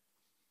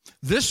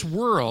 This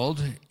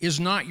world is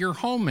not your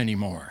home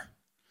anymore.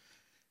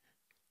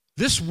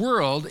 This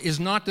world is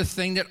not the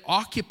thing that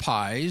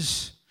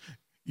occupies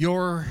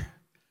your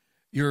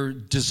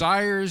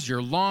desires,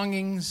 your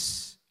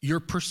longings, your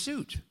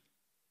pursuit.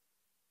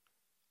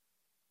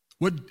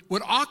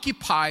 What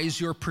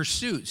occupies your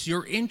pursuits,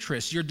 your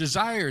interests, your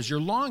desires,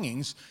 your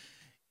longings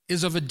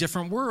is of a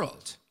different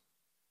world.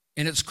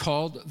 And it's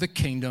called the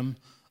kingdom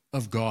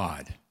of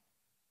God.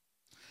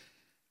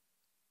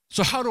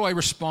 So how do I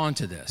respond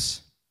to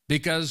this?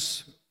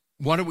 Because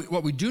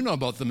what we do know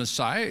about the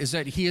Messiah is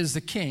that he is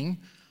the king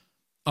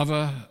of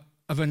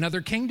another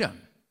kingdom,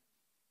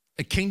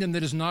 a kingdom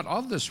that is not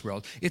of this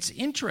world. It's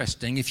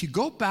interesting, if you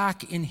go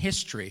back in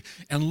history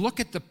and look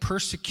at the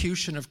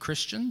persecution of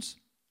Christians,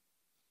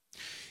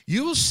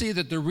 you will see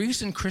that the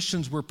reason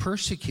Christians were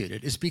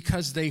persecuted is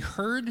because the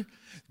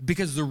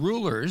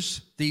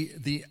rulers,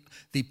 the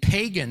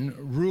pagan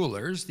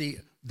rulers, the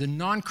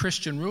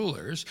non-Christian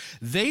rulers,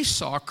 they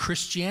saw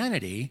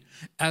Christianity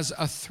as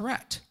a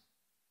threat,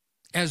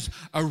 as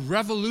a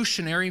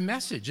revolutionary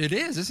message. It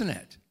is, isn't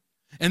it?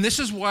 And this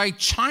is why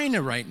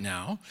China right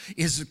now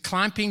is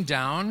clamping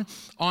down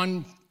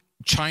on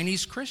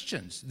Chinese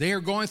Christians. They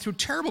are going through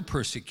terrible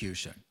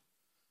persecution.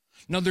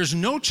 Now, there's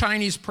no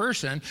Chinese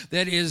person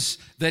that is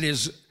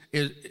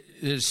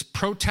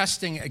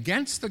protesting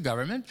against the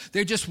government.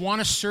 They just want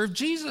to serve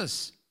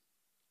Jesus.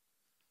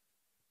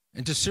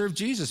 And to serve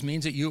Jesus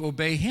means that you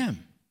obey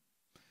him,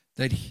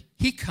 that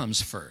he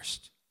comes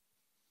first.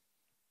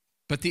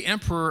 But the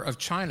emperor of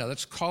China,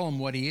 let's call him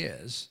what he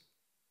is,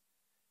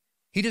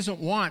 he doesn't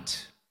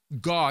want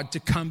God to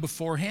come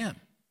before him.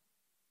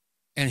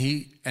 And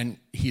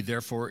he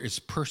therefore is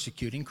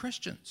persecuting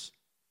Christians.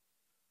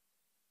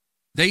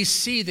 They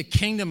see the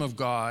kingdom of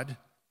God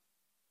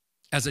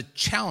as a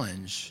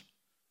challenge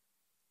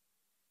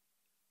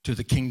to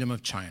the kingdom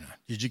of China.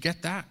 Did you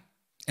get that?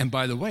 And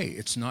by the way,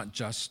 it's not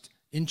just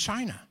in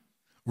China.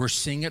 We're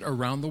seeing it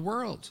around the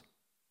world.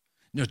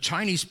 You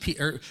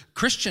know,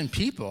 Christian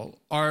people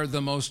are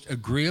the most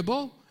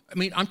agreeable. I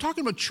mean, I'm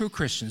talking about true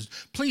Christians.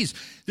 Please,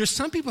 there's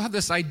some people have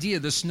this idea,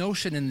 this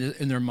notion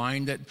in their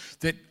mind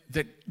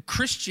that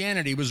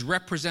Christianity was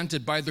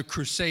represented by the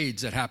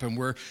Crusades that happened,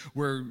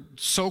 where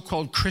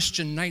so-called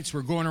Christian knights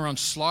were going around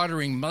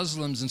slaughtering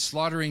Muslims and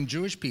slaughtering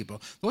Jewish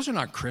people. Those are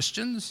not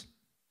Christians.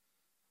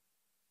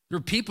 There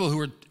were people who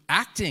were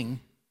acting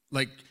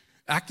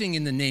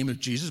in the name of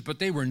Jesus, but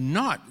they were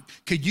not.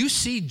 Could you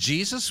see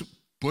Jesus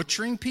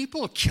butchering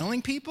people,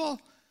 killing people?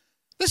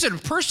 Listen, a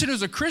person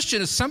who's a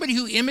Christian is somebody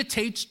who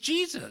imitates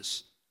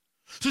Jesus.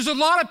 So there's a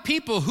lot of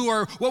people who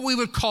are what we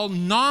would call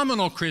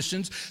nominal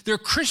Christians. They're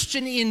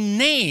Christian in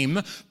name,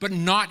 but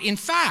not in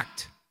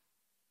fact.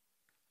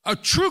 A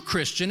true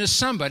Christian is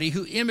somebody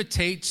who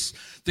imitates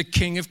the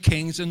King of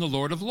Kings and the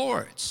Lord of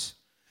Lords.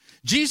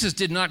 Jesus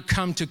did not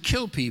come to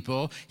kill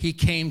people. He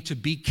came to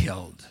be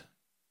killed.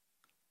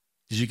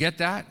 Did you get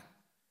that?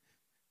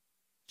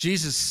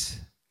 Jesus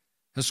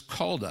has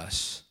called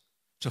us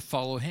to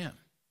follow him.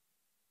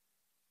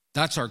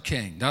 That's our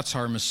King. That's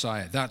our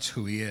Messiah. That's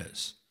who he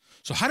is.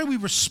 So how do we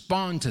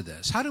respond to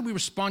this? How do we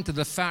respond to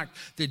the fact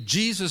that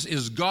Jesus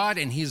is God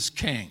and he's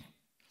King?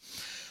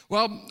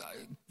 Well,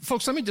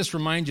 folks, let me just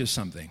remind you of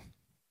something.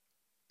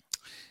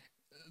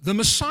 The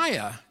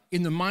Messiah,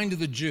 in the mind of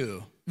the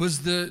Jew,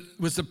 was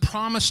the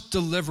promised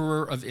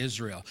deliverer of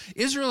Israel.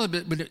 Israel,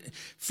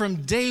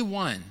 from day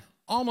one,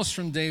 almost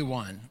from day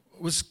one,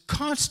 was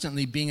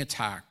constantly being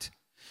attacked.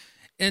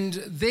 And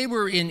they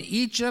were in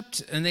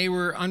Egypt, and they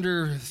were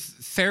under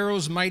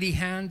Pharaoh's mighty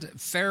hand.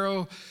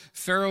 Pharaoh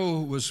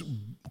was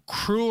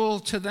cruel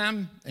to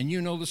them, and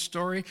you know the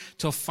story,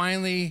 till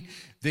finally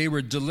they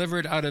were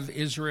delivered out of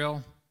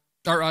Israel,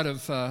 or out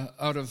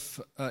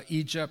of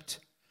Egypt.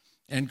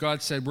 And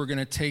God said, we're going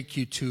to take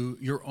you to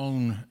your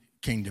own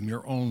kingdom,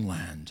 your own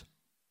land.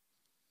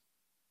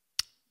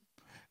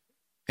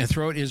 And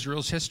throughout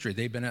Israel's history,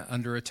 they've been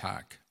under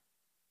attack.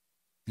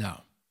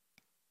 Now,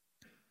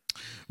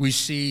 we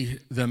see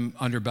them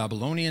under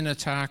Babylonian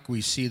attack.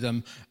 We see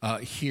them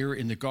here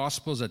in the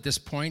Gospels. At this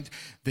point,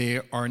 they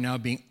are now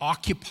being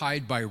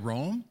occupied by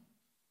Rome.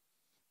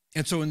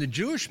 And so in the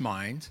Jewish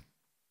mind,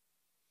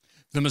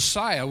 the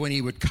Messiah, when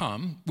he would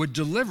come, would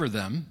deliver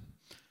them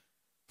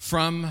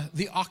from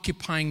the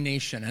occupying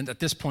nation. And at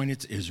this point,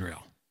 it's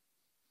Israel.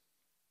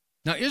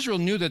 Now, Israel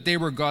knew that they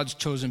were God's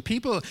chosen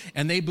people,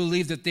 and they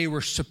believed that they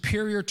were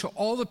superior to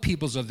all the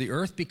peoples of the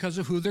earth because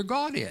of who their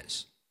God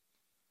is.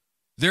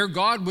 Their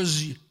God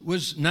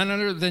was none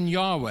other than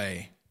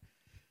Yahweh.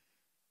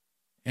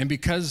 And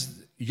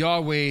because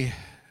Yahweh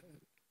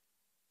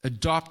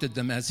adopted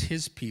them as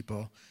his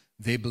people,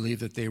 they believed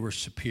that they were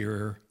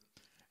superior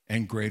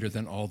and greater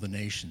than all the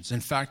nations. In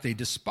fact, they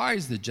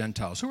despised the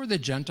Gentiles. Who are the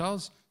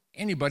Gentiles?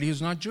 Anybody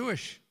who's not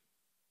Jewish.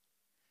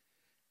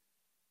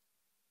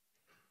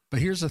 But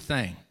here's the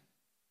thing.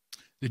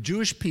 The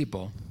Jewish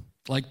people,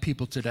 like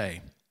people today,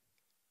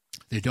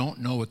 they don't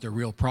know what their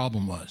real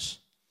problem was.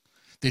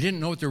 They didn't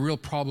know what their real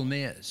problem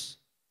is.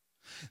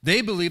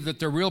 They believed that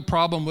their real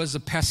problem was the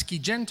pesky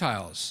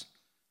Gentiles.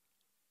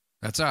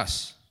 That's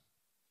us.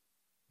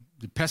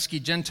 The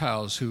pesky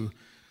Gentiles who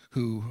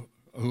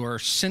are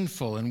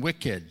sinful and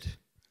wicked.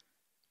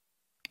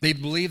 They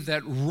believed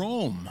that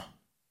Rome,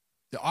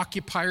 the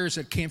occupiers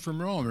that came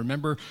from Rome,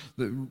 remember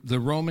the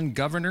Roman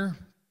governor,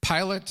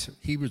 Pilate,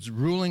 he was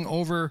ruling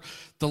over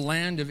the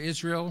land of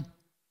Israel.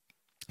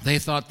 They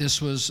thought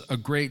this was a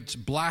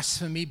great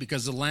blasphemy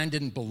because the land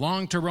didn't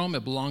belong to Rome,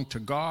 it belonged to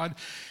God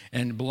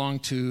and it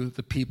belonged to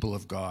the people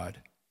of God.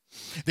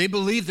 They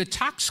believed the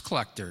tax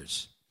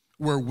collectors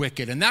were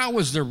wicked, and that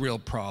was their real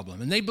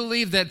problem. And they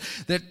believed that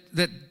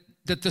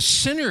the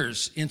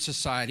sinners in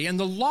society and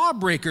the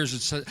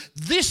lawbreakers,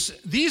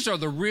 these are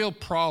the real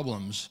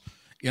problems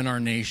in our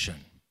nation.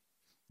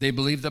 They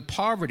believed that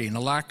poverty and a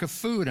lack of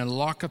food and a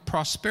lack of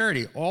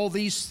prosperity, all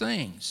these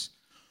things,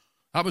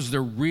 that was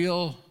their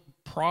real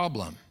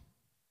problem.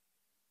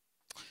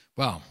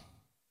 Well,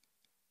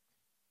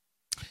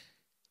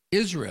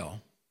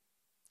 Israel,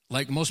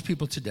 like most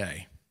people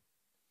today,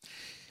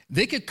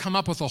 they could come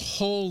up with a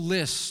whole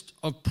list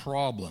of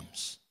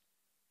problems,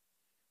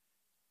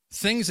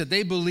 things that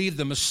they believed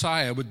the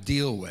Messiah would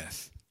deal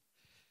with.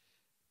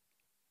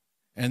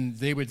 And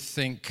they would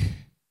think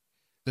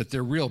that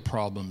their real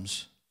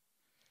problems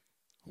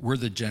were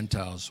the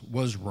Gentiles,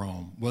 was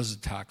Rome, was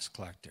the tax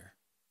collector.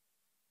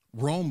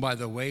 Rome, by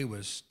the way,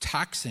 was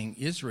taxing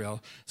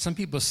Israel. Some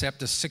people say up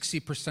to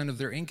 60% of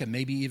their income,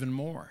 maybe even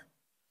more.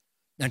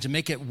 And to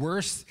make it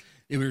worse,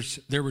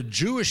 there were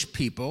Jewish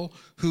people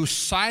who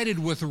sided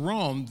with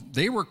Rome.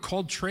 They were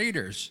called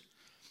traitors.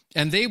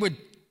 And they would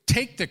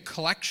take the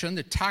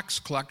tax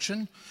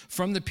collection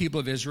from the people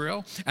of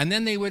Israel, and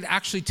then they would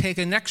actually take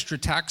an extra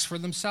tax for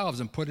themselves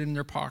and put it in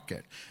their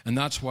pocket. And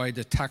that's why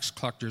the tax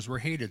collectors were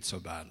hated so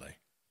badly.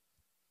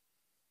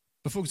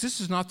 But folks, this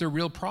is not their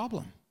real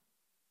problem.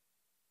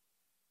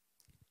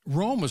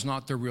 Rome was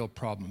not their real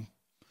problem.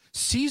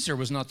 Caesar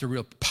was not their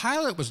real,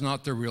 Pilate was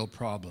not their real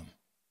problem.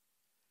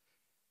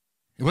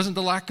 It wasn't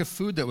the lack of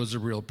food that was a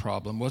real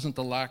problem. It wasn't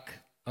the lack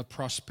of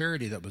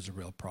prosperity that was a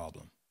real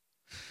problem.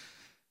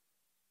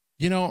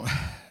 You know,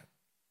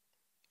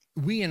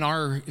 we in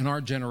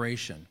our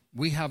generation,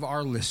 we have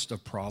our list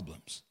of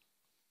problems.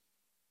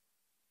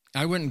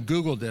 I went and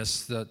Googled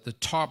this, the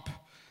top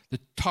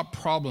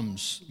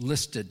problems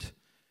listed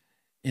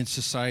in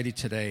society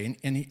today,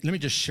 and let me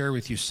just share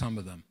with you some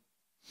of them.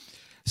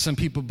 Some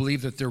people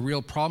believe that their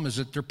real problem is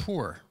that they're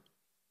poor.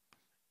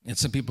 And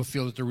some people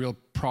feel that the real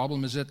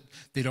problem is that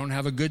they don't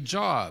have a good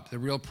job. The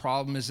real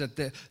problem is that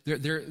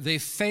they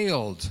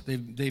failed.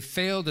 They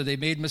failed or they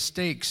made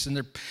mistakes.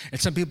 And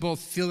some people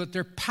feel that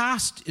their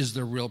past is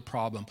the real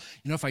problem.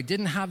 You know, if I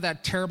didn't have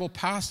that terrible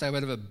past, I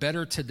would have a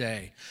better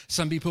today.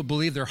 Some people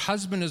believe their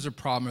husband is a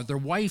problem or their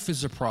wife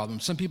is a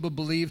problem. Some people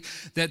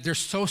believe that their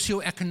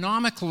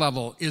socioeconomic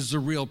level is the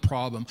real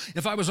problem.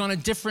 If I was on a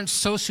different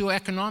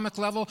socioeconomic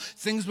level,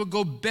 things would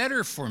go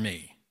better for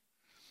me.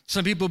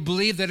 Some people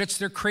believe that it's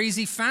their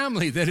crazy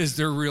family that is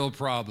their real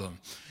problem.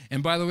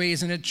 And by the way,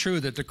 isn't it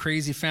true that the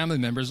crazy family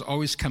members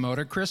always come out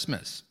at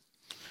Christmas?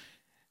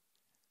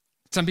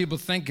 Some people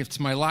think it's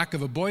my lack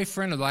of a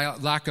boyfriend or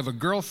lack of a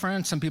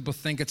girlfriend. Some people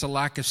think it's a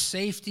lack of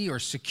safety or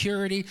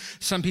security.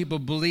 Some people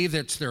believe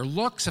it's their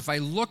looks. If I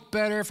look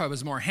better, if I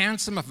was more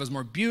handsome, if I was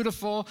more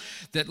beautiful,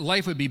 that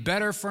life would be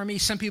better for me.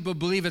 Some people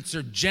believe it's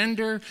their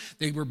gender.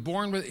 They were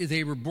born with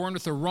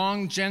the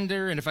wrong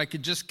gender, and if I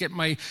could just get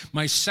my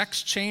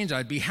sex changed,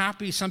 I'd be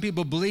happy. Some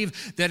people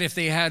believe that if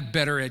they had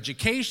better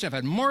education, if I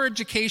had more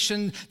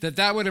education,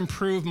 that would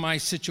improve my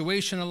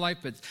situation in life,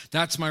 but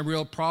that's my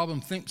real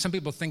problem. Some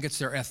people think it's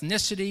their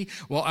ethnicity,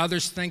 while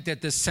others think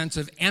that this sense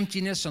of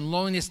emptiness and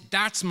loneliness,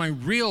 that's my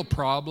real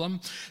problem.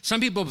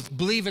 Some people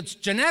believe it's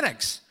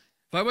genetics.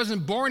 If I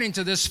wasn't born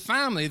into this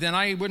family, then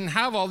I wouldn't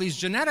have all these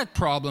genetic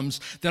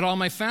problems that all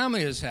my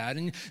family has had.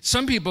 And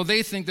some people,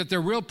 they think that their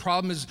real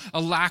problem is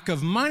a lack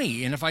of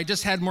money. And if I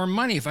just had more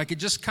money, if I could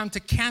just come to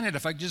Canada,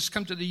 if I could just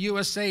come to the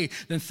USA,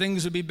 then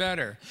things would be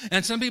better.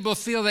 And some people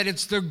feel that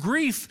it's their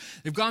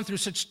grief. They've gone through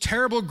such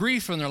terrible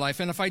grief in their life.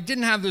 And if I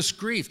didn't have this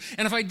grief,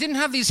 and if I didn't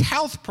have these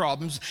health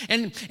problems,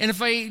 and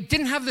if I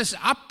didn't have this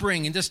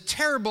upbringing, this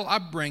terrible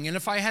upbringing, and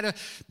if I had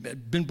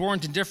been born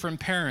to different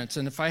parents,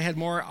 and if I had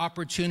more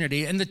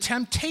opportunity, and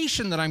the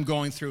temptation that I'm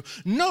going through,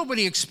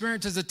 nobody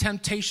experiences the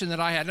temptation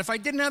that I had. If I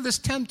didn't have this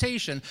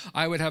temptation,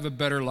 I would have a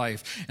better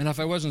life. And if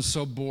I wasn't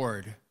so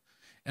bored,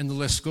 and the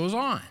list goes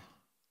on.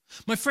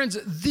 My friends,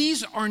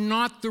 these are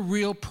not the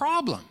real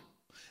problem.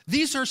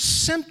 These are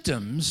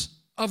symptoms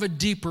of a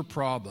deeper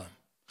problem.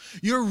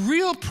 Your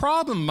real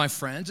problem, my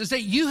friends, is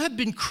that you have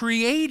been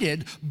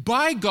created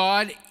by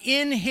God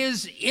in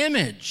His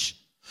image.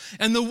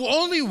 And the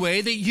only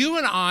way that you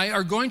and I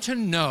are going to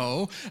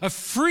know a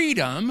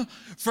freedom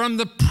from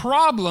the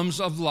problems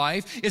of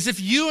life is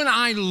if you and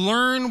I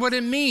learn what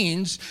it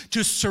means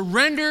to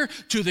surrender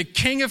to the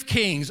King of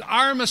Kings,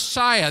 our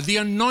Messiah, the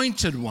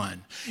Anointed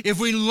One. If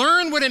we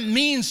learn what it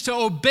means to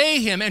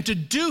obey Him and to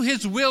do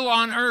His will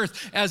on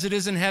earth as it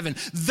is in heaven,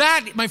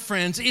 that, my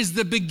friends, is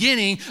the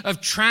beginning of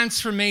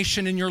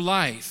transformation in your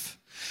life.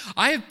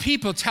 I have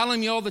people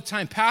telling me all the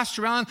time,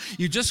 Pastor Allen,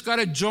 you just got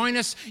to join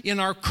us in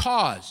our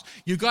cause.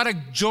 You got to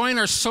join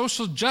our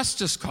social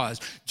justice cause.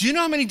 Do you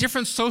know how many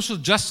different social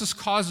justice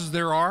causes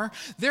there are?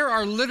 There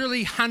are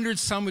literally hundreds,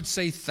 some would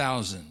say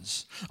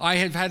thousands. I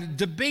have had a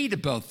debate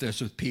about this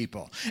with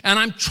people. And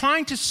I'm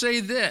trying to say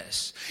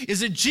this,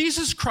 is that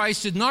Jesus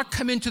Christ did not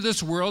come into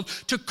this world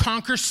to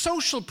conquer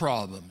social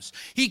problems.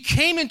 He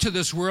came into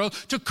this world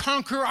to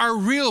conquer our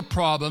real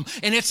problem,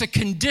 and it's a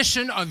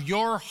condition of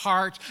your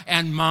heart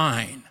and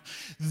mind.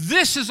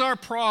 This is our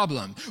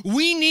problem.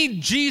 We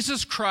need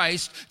Jesus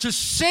Christ to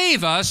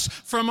save us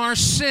from our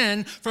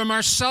sin, from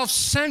our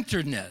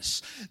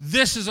self-centeredness.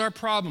 This is our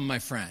problem, my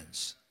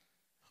friends.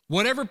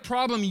 Whatever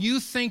problem you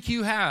think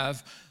you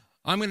have,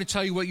 I'm going to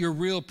tell you what your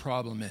real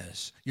problem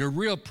is. Your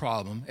real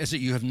problem is that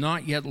you have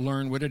not yet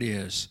learned what it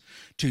is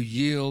to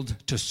yield,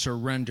 to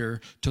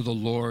surrender to the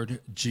Lord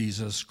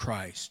Jesus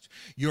Christ.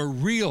 Your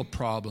real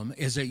problem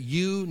is that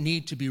you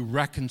need to be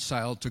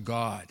reconciled to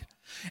God.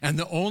 And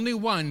the only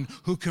one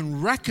who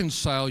can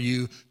reconcile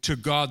you to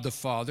God the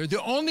Father,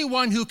 the only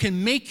one who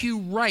can make you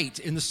right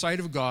in the sight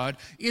of God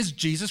is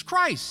Jesus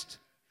Christ.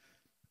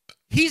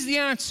 He's the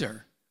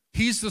answer.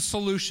 He's the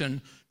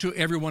solution to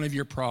every one of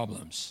your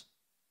problems.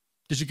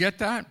 Did you get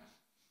that?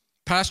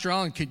 Pastor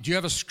Allen, do you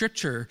have a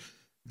scripture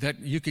that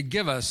you could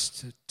give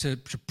us to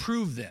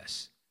prove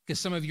this?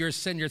 Because some of you are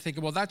sitting here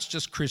thinking, well, that's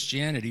just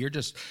Christianity. You're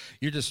just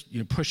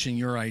pushing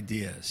your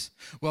ideas.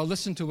 Well,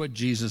 listen to what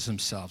Jesus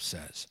himself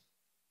says.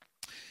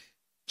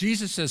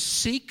 Jesus says,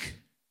 seek.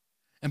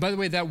 And by the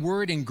way, that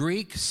word in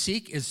Greek,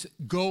 seek, is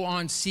go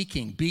on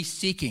seeking, be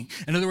seeking.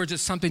 In other words,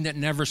 it's something that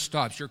never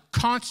stops. You're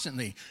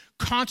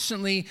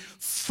constantly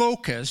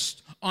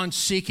focused on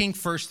seeking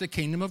first the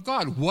kingdom of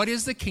God. What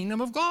is the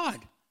kingdom of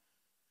God?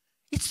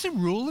 It's the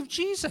rule of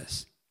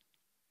Jesus.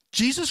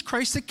 Jesus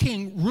Christ the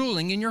King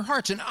ruling in your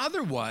hearts. In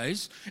other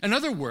words,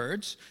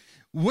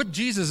 what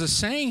Jesus is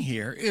saying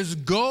here is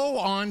go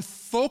on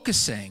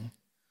focusing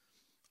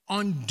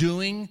on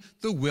doing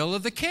the will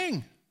of the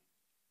King.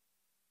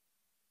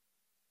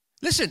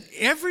 Listen,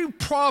 every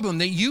problem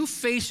that you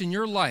face in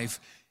your life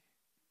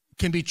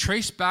can be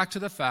traced back to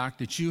the fact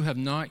that you have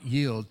not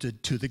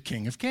yielded to the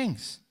King of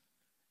Kings.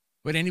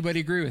 Would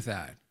anybody agree with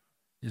that?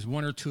 There's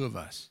one or two of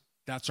us.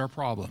 That's our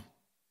problem.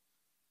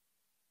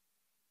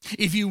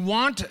 If you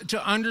want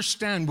to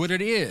understand what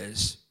it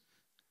is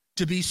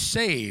to be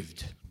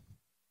saved,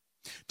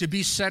 to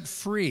be set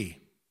free,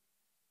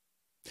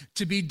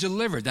 to be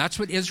delivered. That's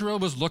what Israel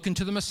was looking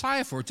to the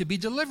Messiah for, to be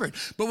delivered.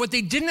 But what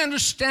they didn't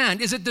understand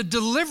is that the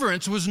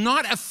deliverance was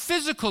not a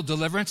physical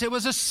deliverance, it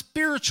was a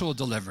spiritual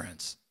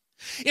deliverance.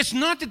 It's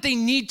not that they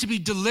need to be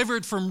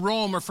delivered from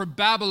Rome or from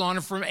Babylon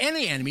or from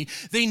any enemy.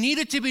 They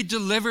needed to be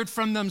delivered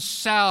from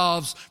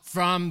themselves,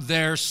 from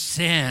their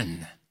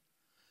sin.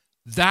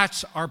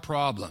 That's our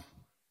problem.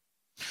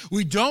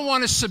 We don't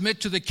want to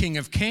submit to the King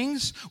of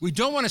Kings. We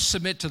don't want to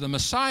submit to the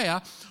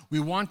Messiah. We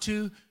want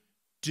to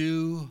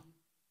do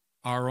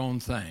our own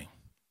thing.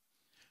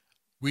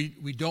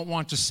 We don't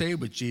want to say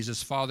with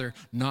Jesus, Father,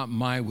 not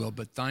my will,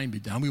 but thine be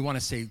done. We want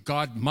to say,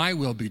 God, my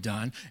will be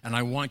done, and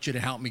I want you to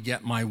help me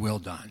get my will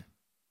done.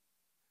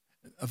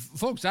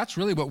 Folks, that's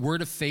really what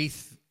word of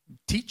faith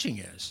teaching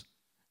is.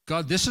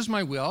 God, this is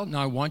my will.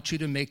 Now I want you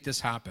to make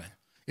this happen.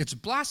 It's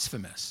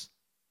blasphemous.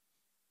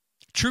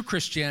 True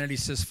Christianity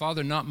says,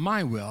 Father, not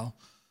my will,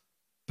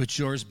 but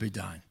yours be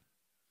done.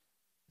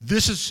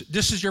 This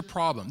is your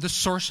problem. The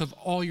source of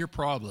all your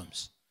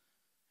problems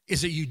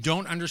is that you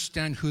don't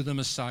understand who the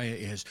Messiah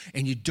is,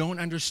 and you don't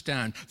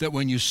understand that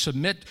when you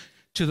submit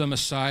to the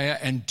Messiah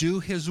and do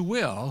his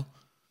will,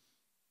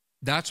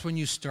 that's when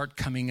you start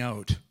coming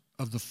out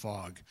of the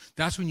fog.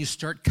 That's when you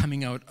start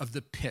coming out of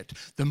the pit,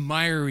 the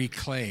miry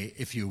clay,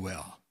 if you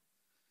will.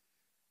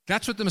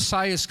 That's what the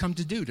Messiah has come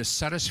to do, to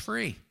set us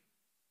free,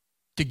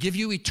 to give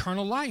you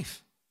eternal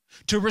life,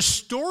 to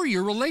restore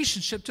your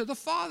relationship to the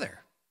Father,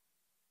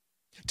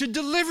 to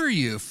deliver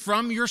you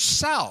from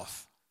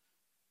yourself,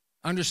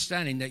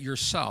 understanding that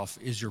yourself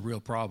is your real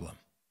problem.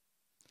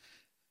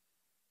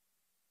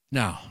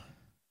 Now,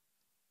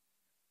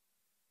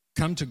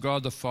 come to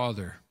God the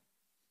Father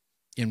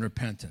in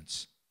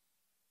repentance.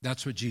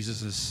 That's what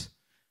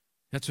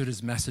that's what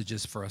his message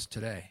is for us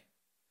today.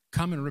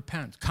 Come and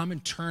repent. Come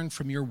and turn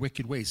from your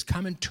wicked ways.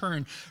 Come and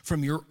turn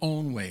from your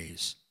own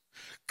ways.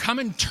 Come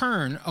and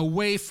turn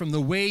away from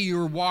the way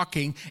you're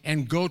walking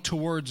and go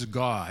towards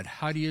God.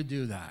 How do you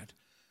do that?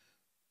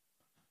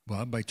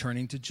 Well, by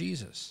turning to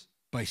Jesus,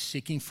 by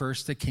seeking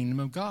first the kingdom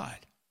of God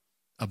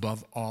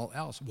above all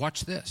else.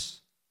 Watch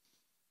this.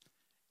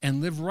 And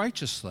live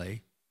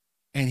righteously,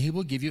 and he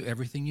will give you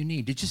everything you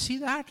need. Did you see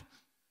that?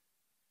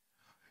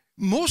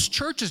 Most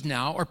churches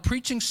now are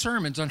preaching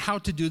sermons on how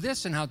to do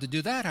this and how to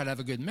do that, how to have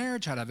a good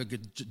marriage, how to have a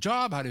good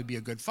job, how to be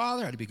a good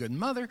father, how to be a good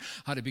mother,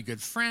 how to be a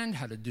good friend,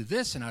 how to do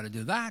this and how to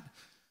do that.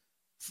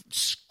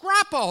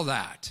 Scrap all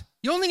that.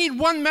 You only need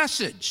one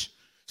message.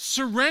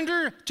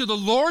 Surrender to the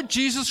Lord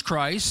Jesus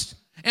Christ,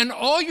 and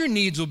all your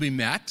needs will be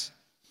met.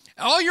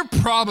 All your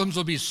problems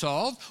will be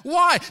solved.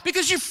 Why?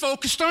 Because you're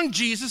focused on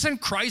Jesus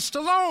and Christ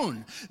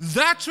alone.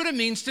 That's what it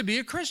means to be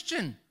a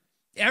Christian.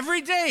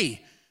 Every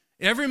day,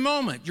 every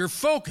moment, your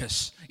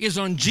focus is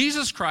on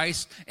Jesus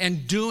Christ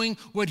and doing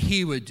what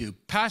he would do.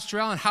 Pastor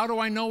Allen, how do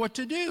I know what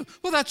to do?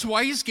 Well, that's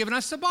why he's given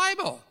us the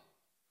Bible.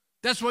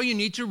 That's why you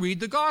need to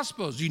read the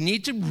Gospels. You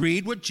need to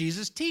read what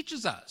Jesus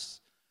teaches us.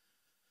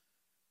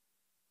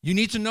 You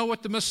need to know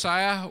what the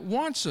Messiah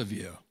wants of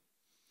you.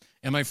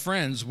 And my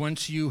friends,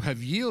 once you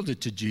have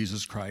yielded to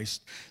Jesus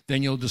Christ,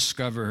 then you'll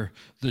discover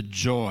the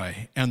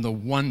joy and the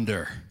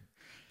wonder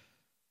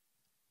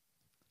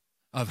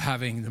of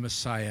having the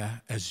Messiah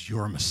as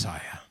your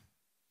Messiah.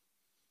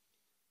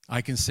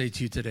 I can say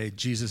to you today,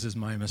 Jesus is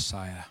my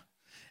Messiah.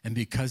 And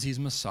because he's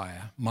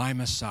Messiah, my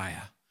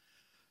Messiah,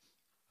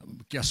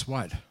 guess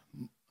what?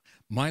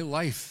 My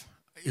life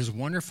is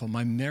wonderful.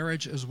 My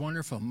marriage is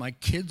wonderful. My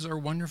kids are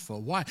wonderful.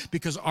 Why?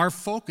 Because our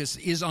focus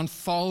is on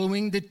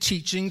following the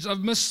teachings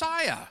of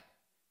Messiah.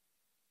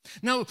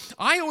 Now,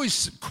 I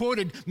always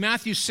quoted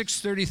Matthew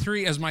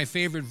 6:33 as my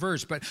favorite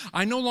verse, but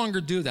I no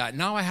longer do that.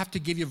 Now I have to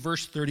give you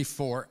verse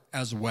 34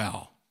 as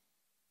well.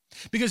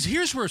 Because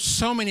here's where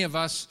so many of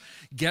us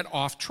get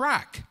off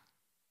track.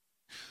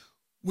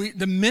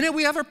 The minute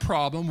we have a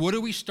problem, what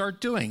do we start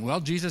doing? Well,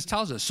 Jesus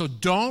tells us, so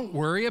don't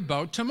worry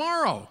about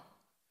tomorrow.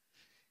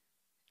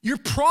 Your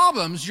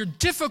problems, your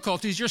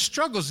difficulties, your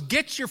struggles,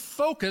 get your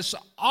focus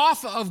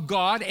off of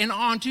God and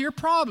onto your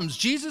problems.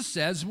 Jesus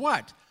says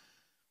what?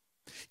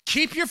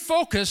 Keep your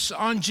focus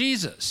on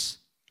Jesus.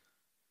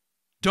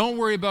 Don't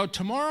worry about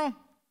tomorrow,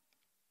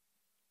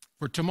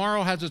 for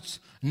tomorrow has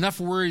enough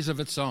worries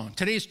of its own.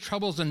 Today's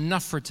trouble's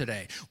enough for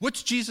today.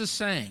 What's Jesus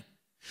saying?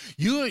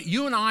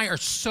 You and I are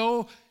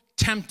so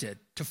tempted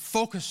to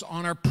focus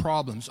on our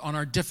problems, on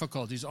our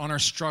difficulties, on our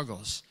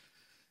struggles.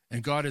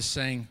 And God is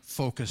saying,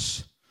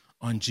 focus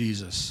on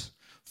Jesus.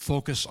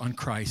 Focus on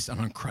Christ and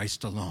on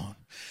Christ alone.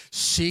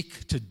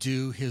 Seek to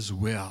do his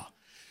will.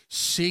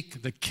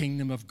 Seek the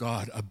kingdom of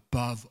God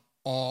above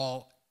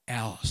all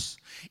else.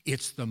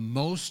 It's the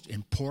most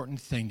important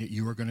thing that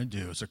you are going to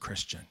do as a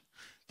Christian.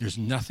 There's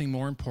nothing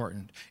more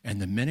important.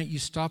 And the minute you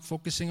stop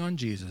focusing on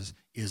Jesus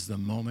is the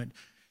moment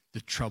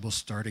the troubles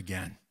start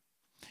again.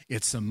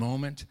 It's the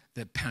moment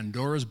that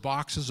Pandora's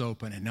box is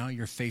open and now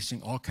you're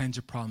facing all kinds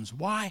of problems.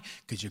 Why?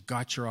 Because you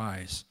got your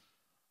eyes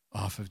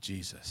off of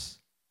Jesus.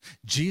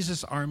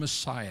 Jesus, our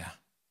Messiah,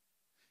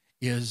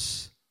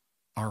 is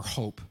our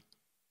hope.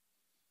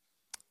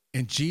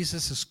 And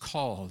Jesus is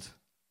called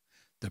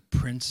the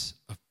Prince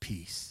of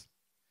Peace.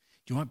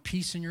 Do you want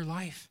peace in your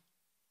life?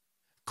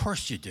 Of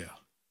course you do.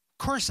 Of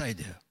course I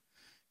do.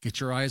 Get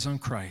your eyes on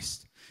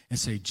Christ and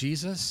say,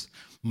 Jesus,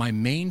 my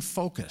main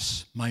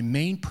focus, my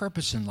main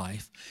purpose in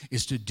life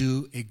is to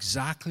do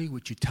exactly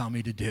what you tell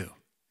me to do.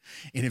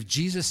 And if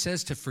Jesus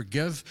says to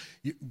forgive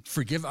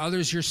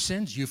others your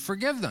sins, you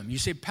forgive them. You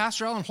say,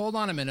 Pastor Allen, hold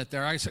on a minute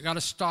there. I got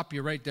to stop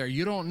you right there.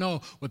 You don't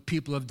know what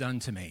people have done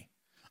to me.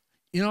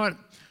 You know what?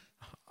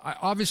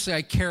 Obviously,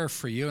 I care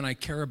for you and I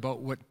care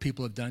about what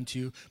people have done to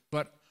you,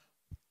 but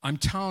I'm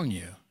telling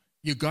you,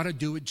 you got to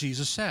do what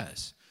Jesus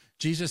says.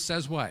 Jesus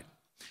says what?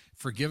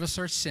 Forgive us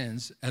our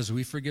sins as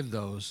we forgive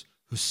those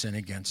who sin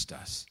against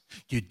us.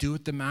 You do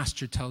what the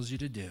Master tells you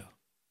to do.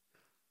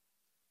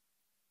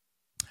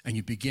 And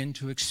you begin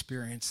to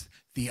experience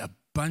the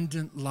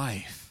abundant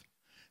life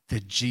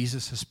that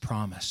Jesus has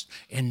promised.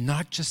 And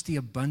not just the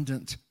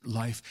abundant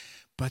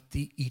life, but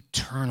the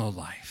eternal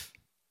life.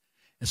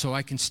 And so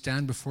I can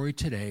stand before you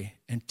today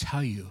and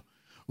tell you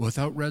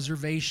without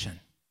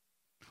reservation,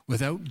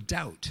 without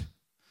doubt,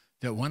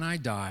 that when I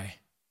die,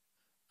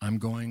 I'm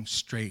going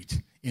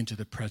straight into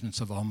the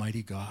presence of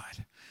Almighty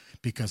God.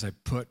 Because I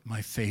put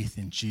my faith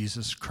in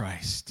Jesus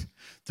Christ,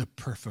 the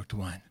perfect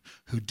one,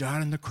 who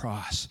died on the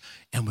cross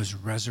and was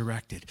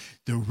resurrected.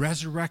 The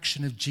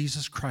resurrection of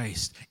Jesus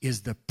Christ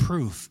is the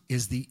proof,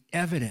 is the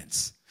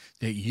evidence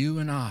that you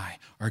and I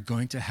are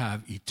going to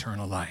have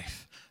eternal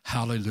life.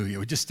 Hallelujah.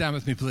 Would you stand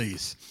with me,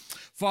 please?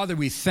 Father,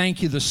 we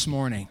thank you this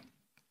morning.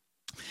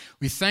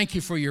 We thank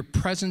you for your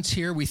presence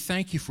here. We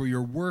thank you for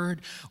your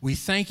word. We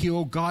thank you,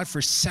 oh God,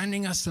 for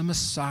sending us the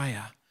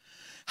Messiah.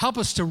 Help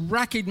us to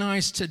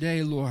recognize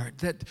today, Lord,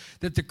 that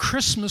the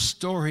Christmas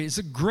story is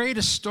the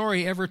greatest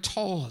story ever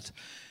told.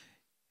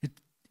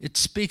 It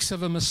speaks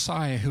of a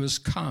Messiah who has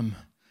come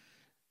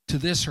to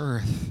this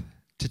earth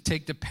to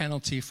take the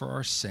penalty for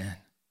our sin.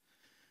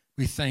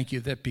 We thank you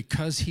that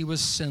because he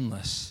was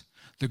sinless,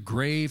 the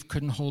grave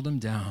couldn't hold him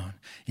down,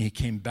 and he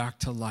came back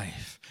to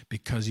life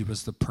because he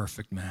was the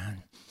perfect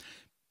man,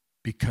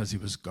 because he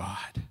was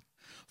God.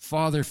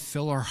 Father,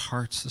 fill our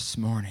hearts this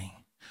morning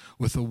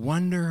with a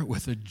wonder,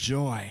 with a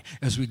joy.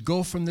 As we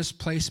go from this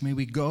place, may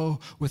we go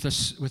with a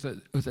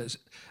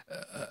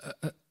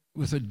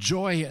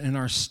joy in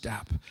our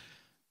step,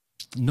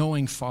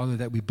 knowing, Father,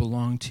 that we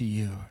belong to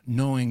you,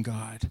 knowing,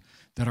 God,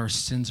 that our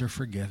sins are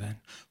forgiven.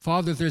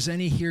 Father, if there's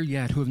any here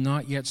yet who have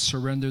not yet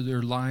surrendered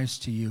their lives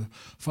to you,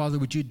 Father,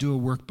 would you do a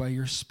work by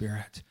your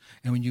Spirit?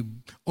 And when you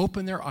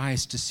open their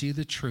eyes to see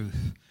the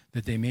truth,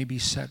 that they may be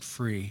set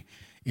free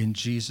in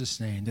Jesus'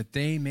 name, that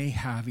they may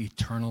have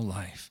eternal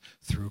life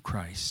through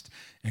Christ.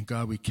 And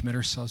God, we commit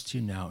ourselves to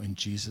you now in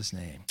Jesus'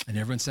 name. And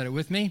everyone said it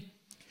with me?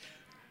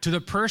 To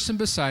the person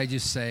beside you,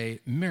 say,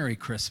 Merry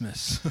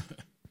Christmas.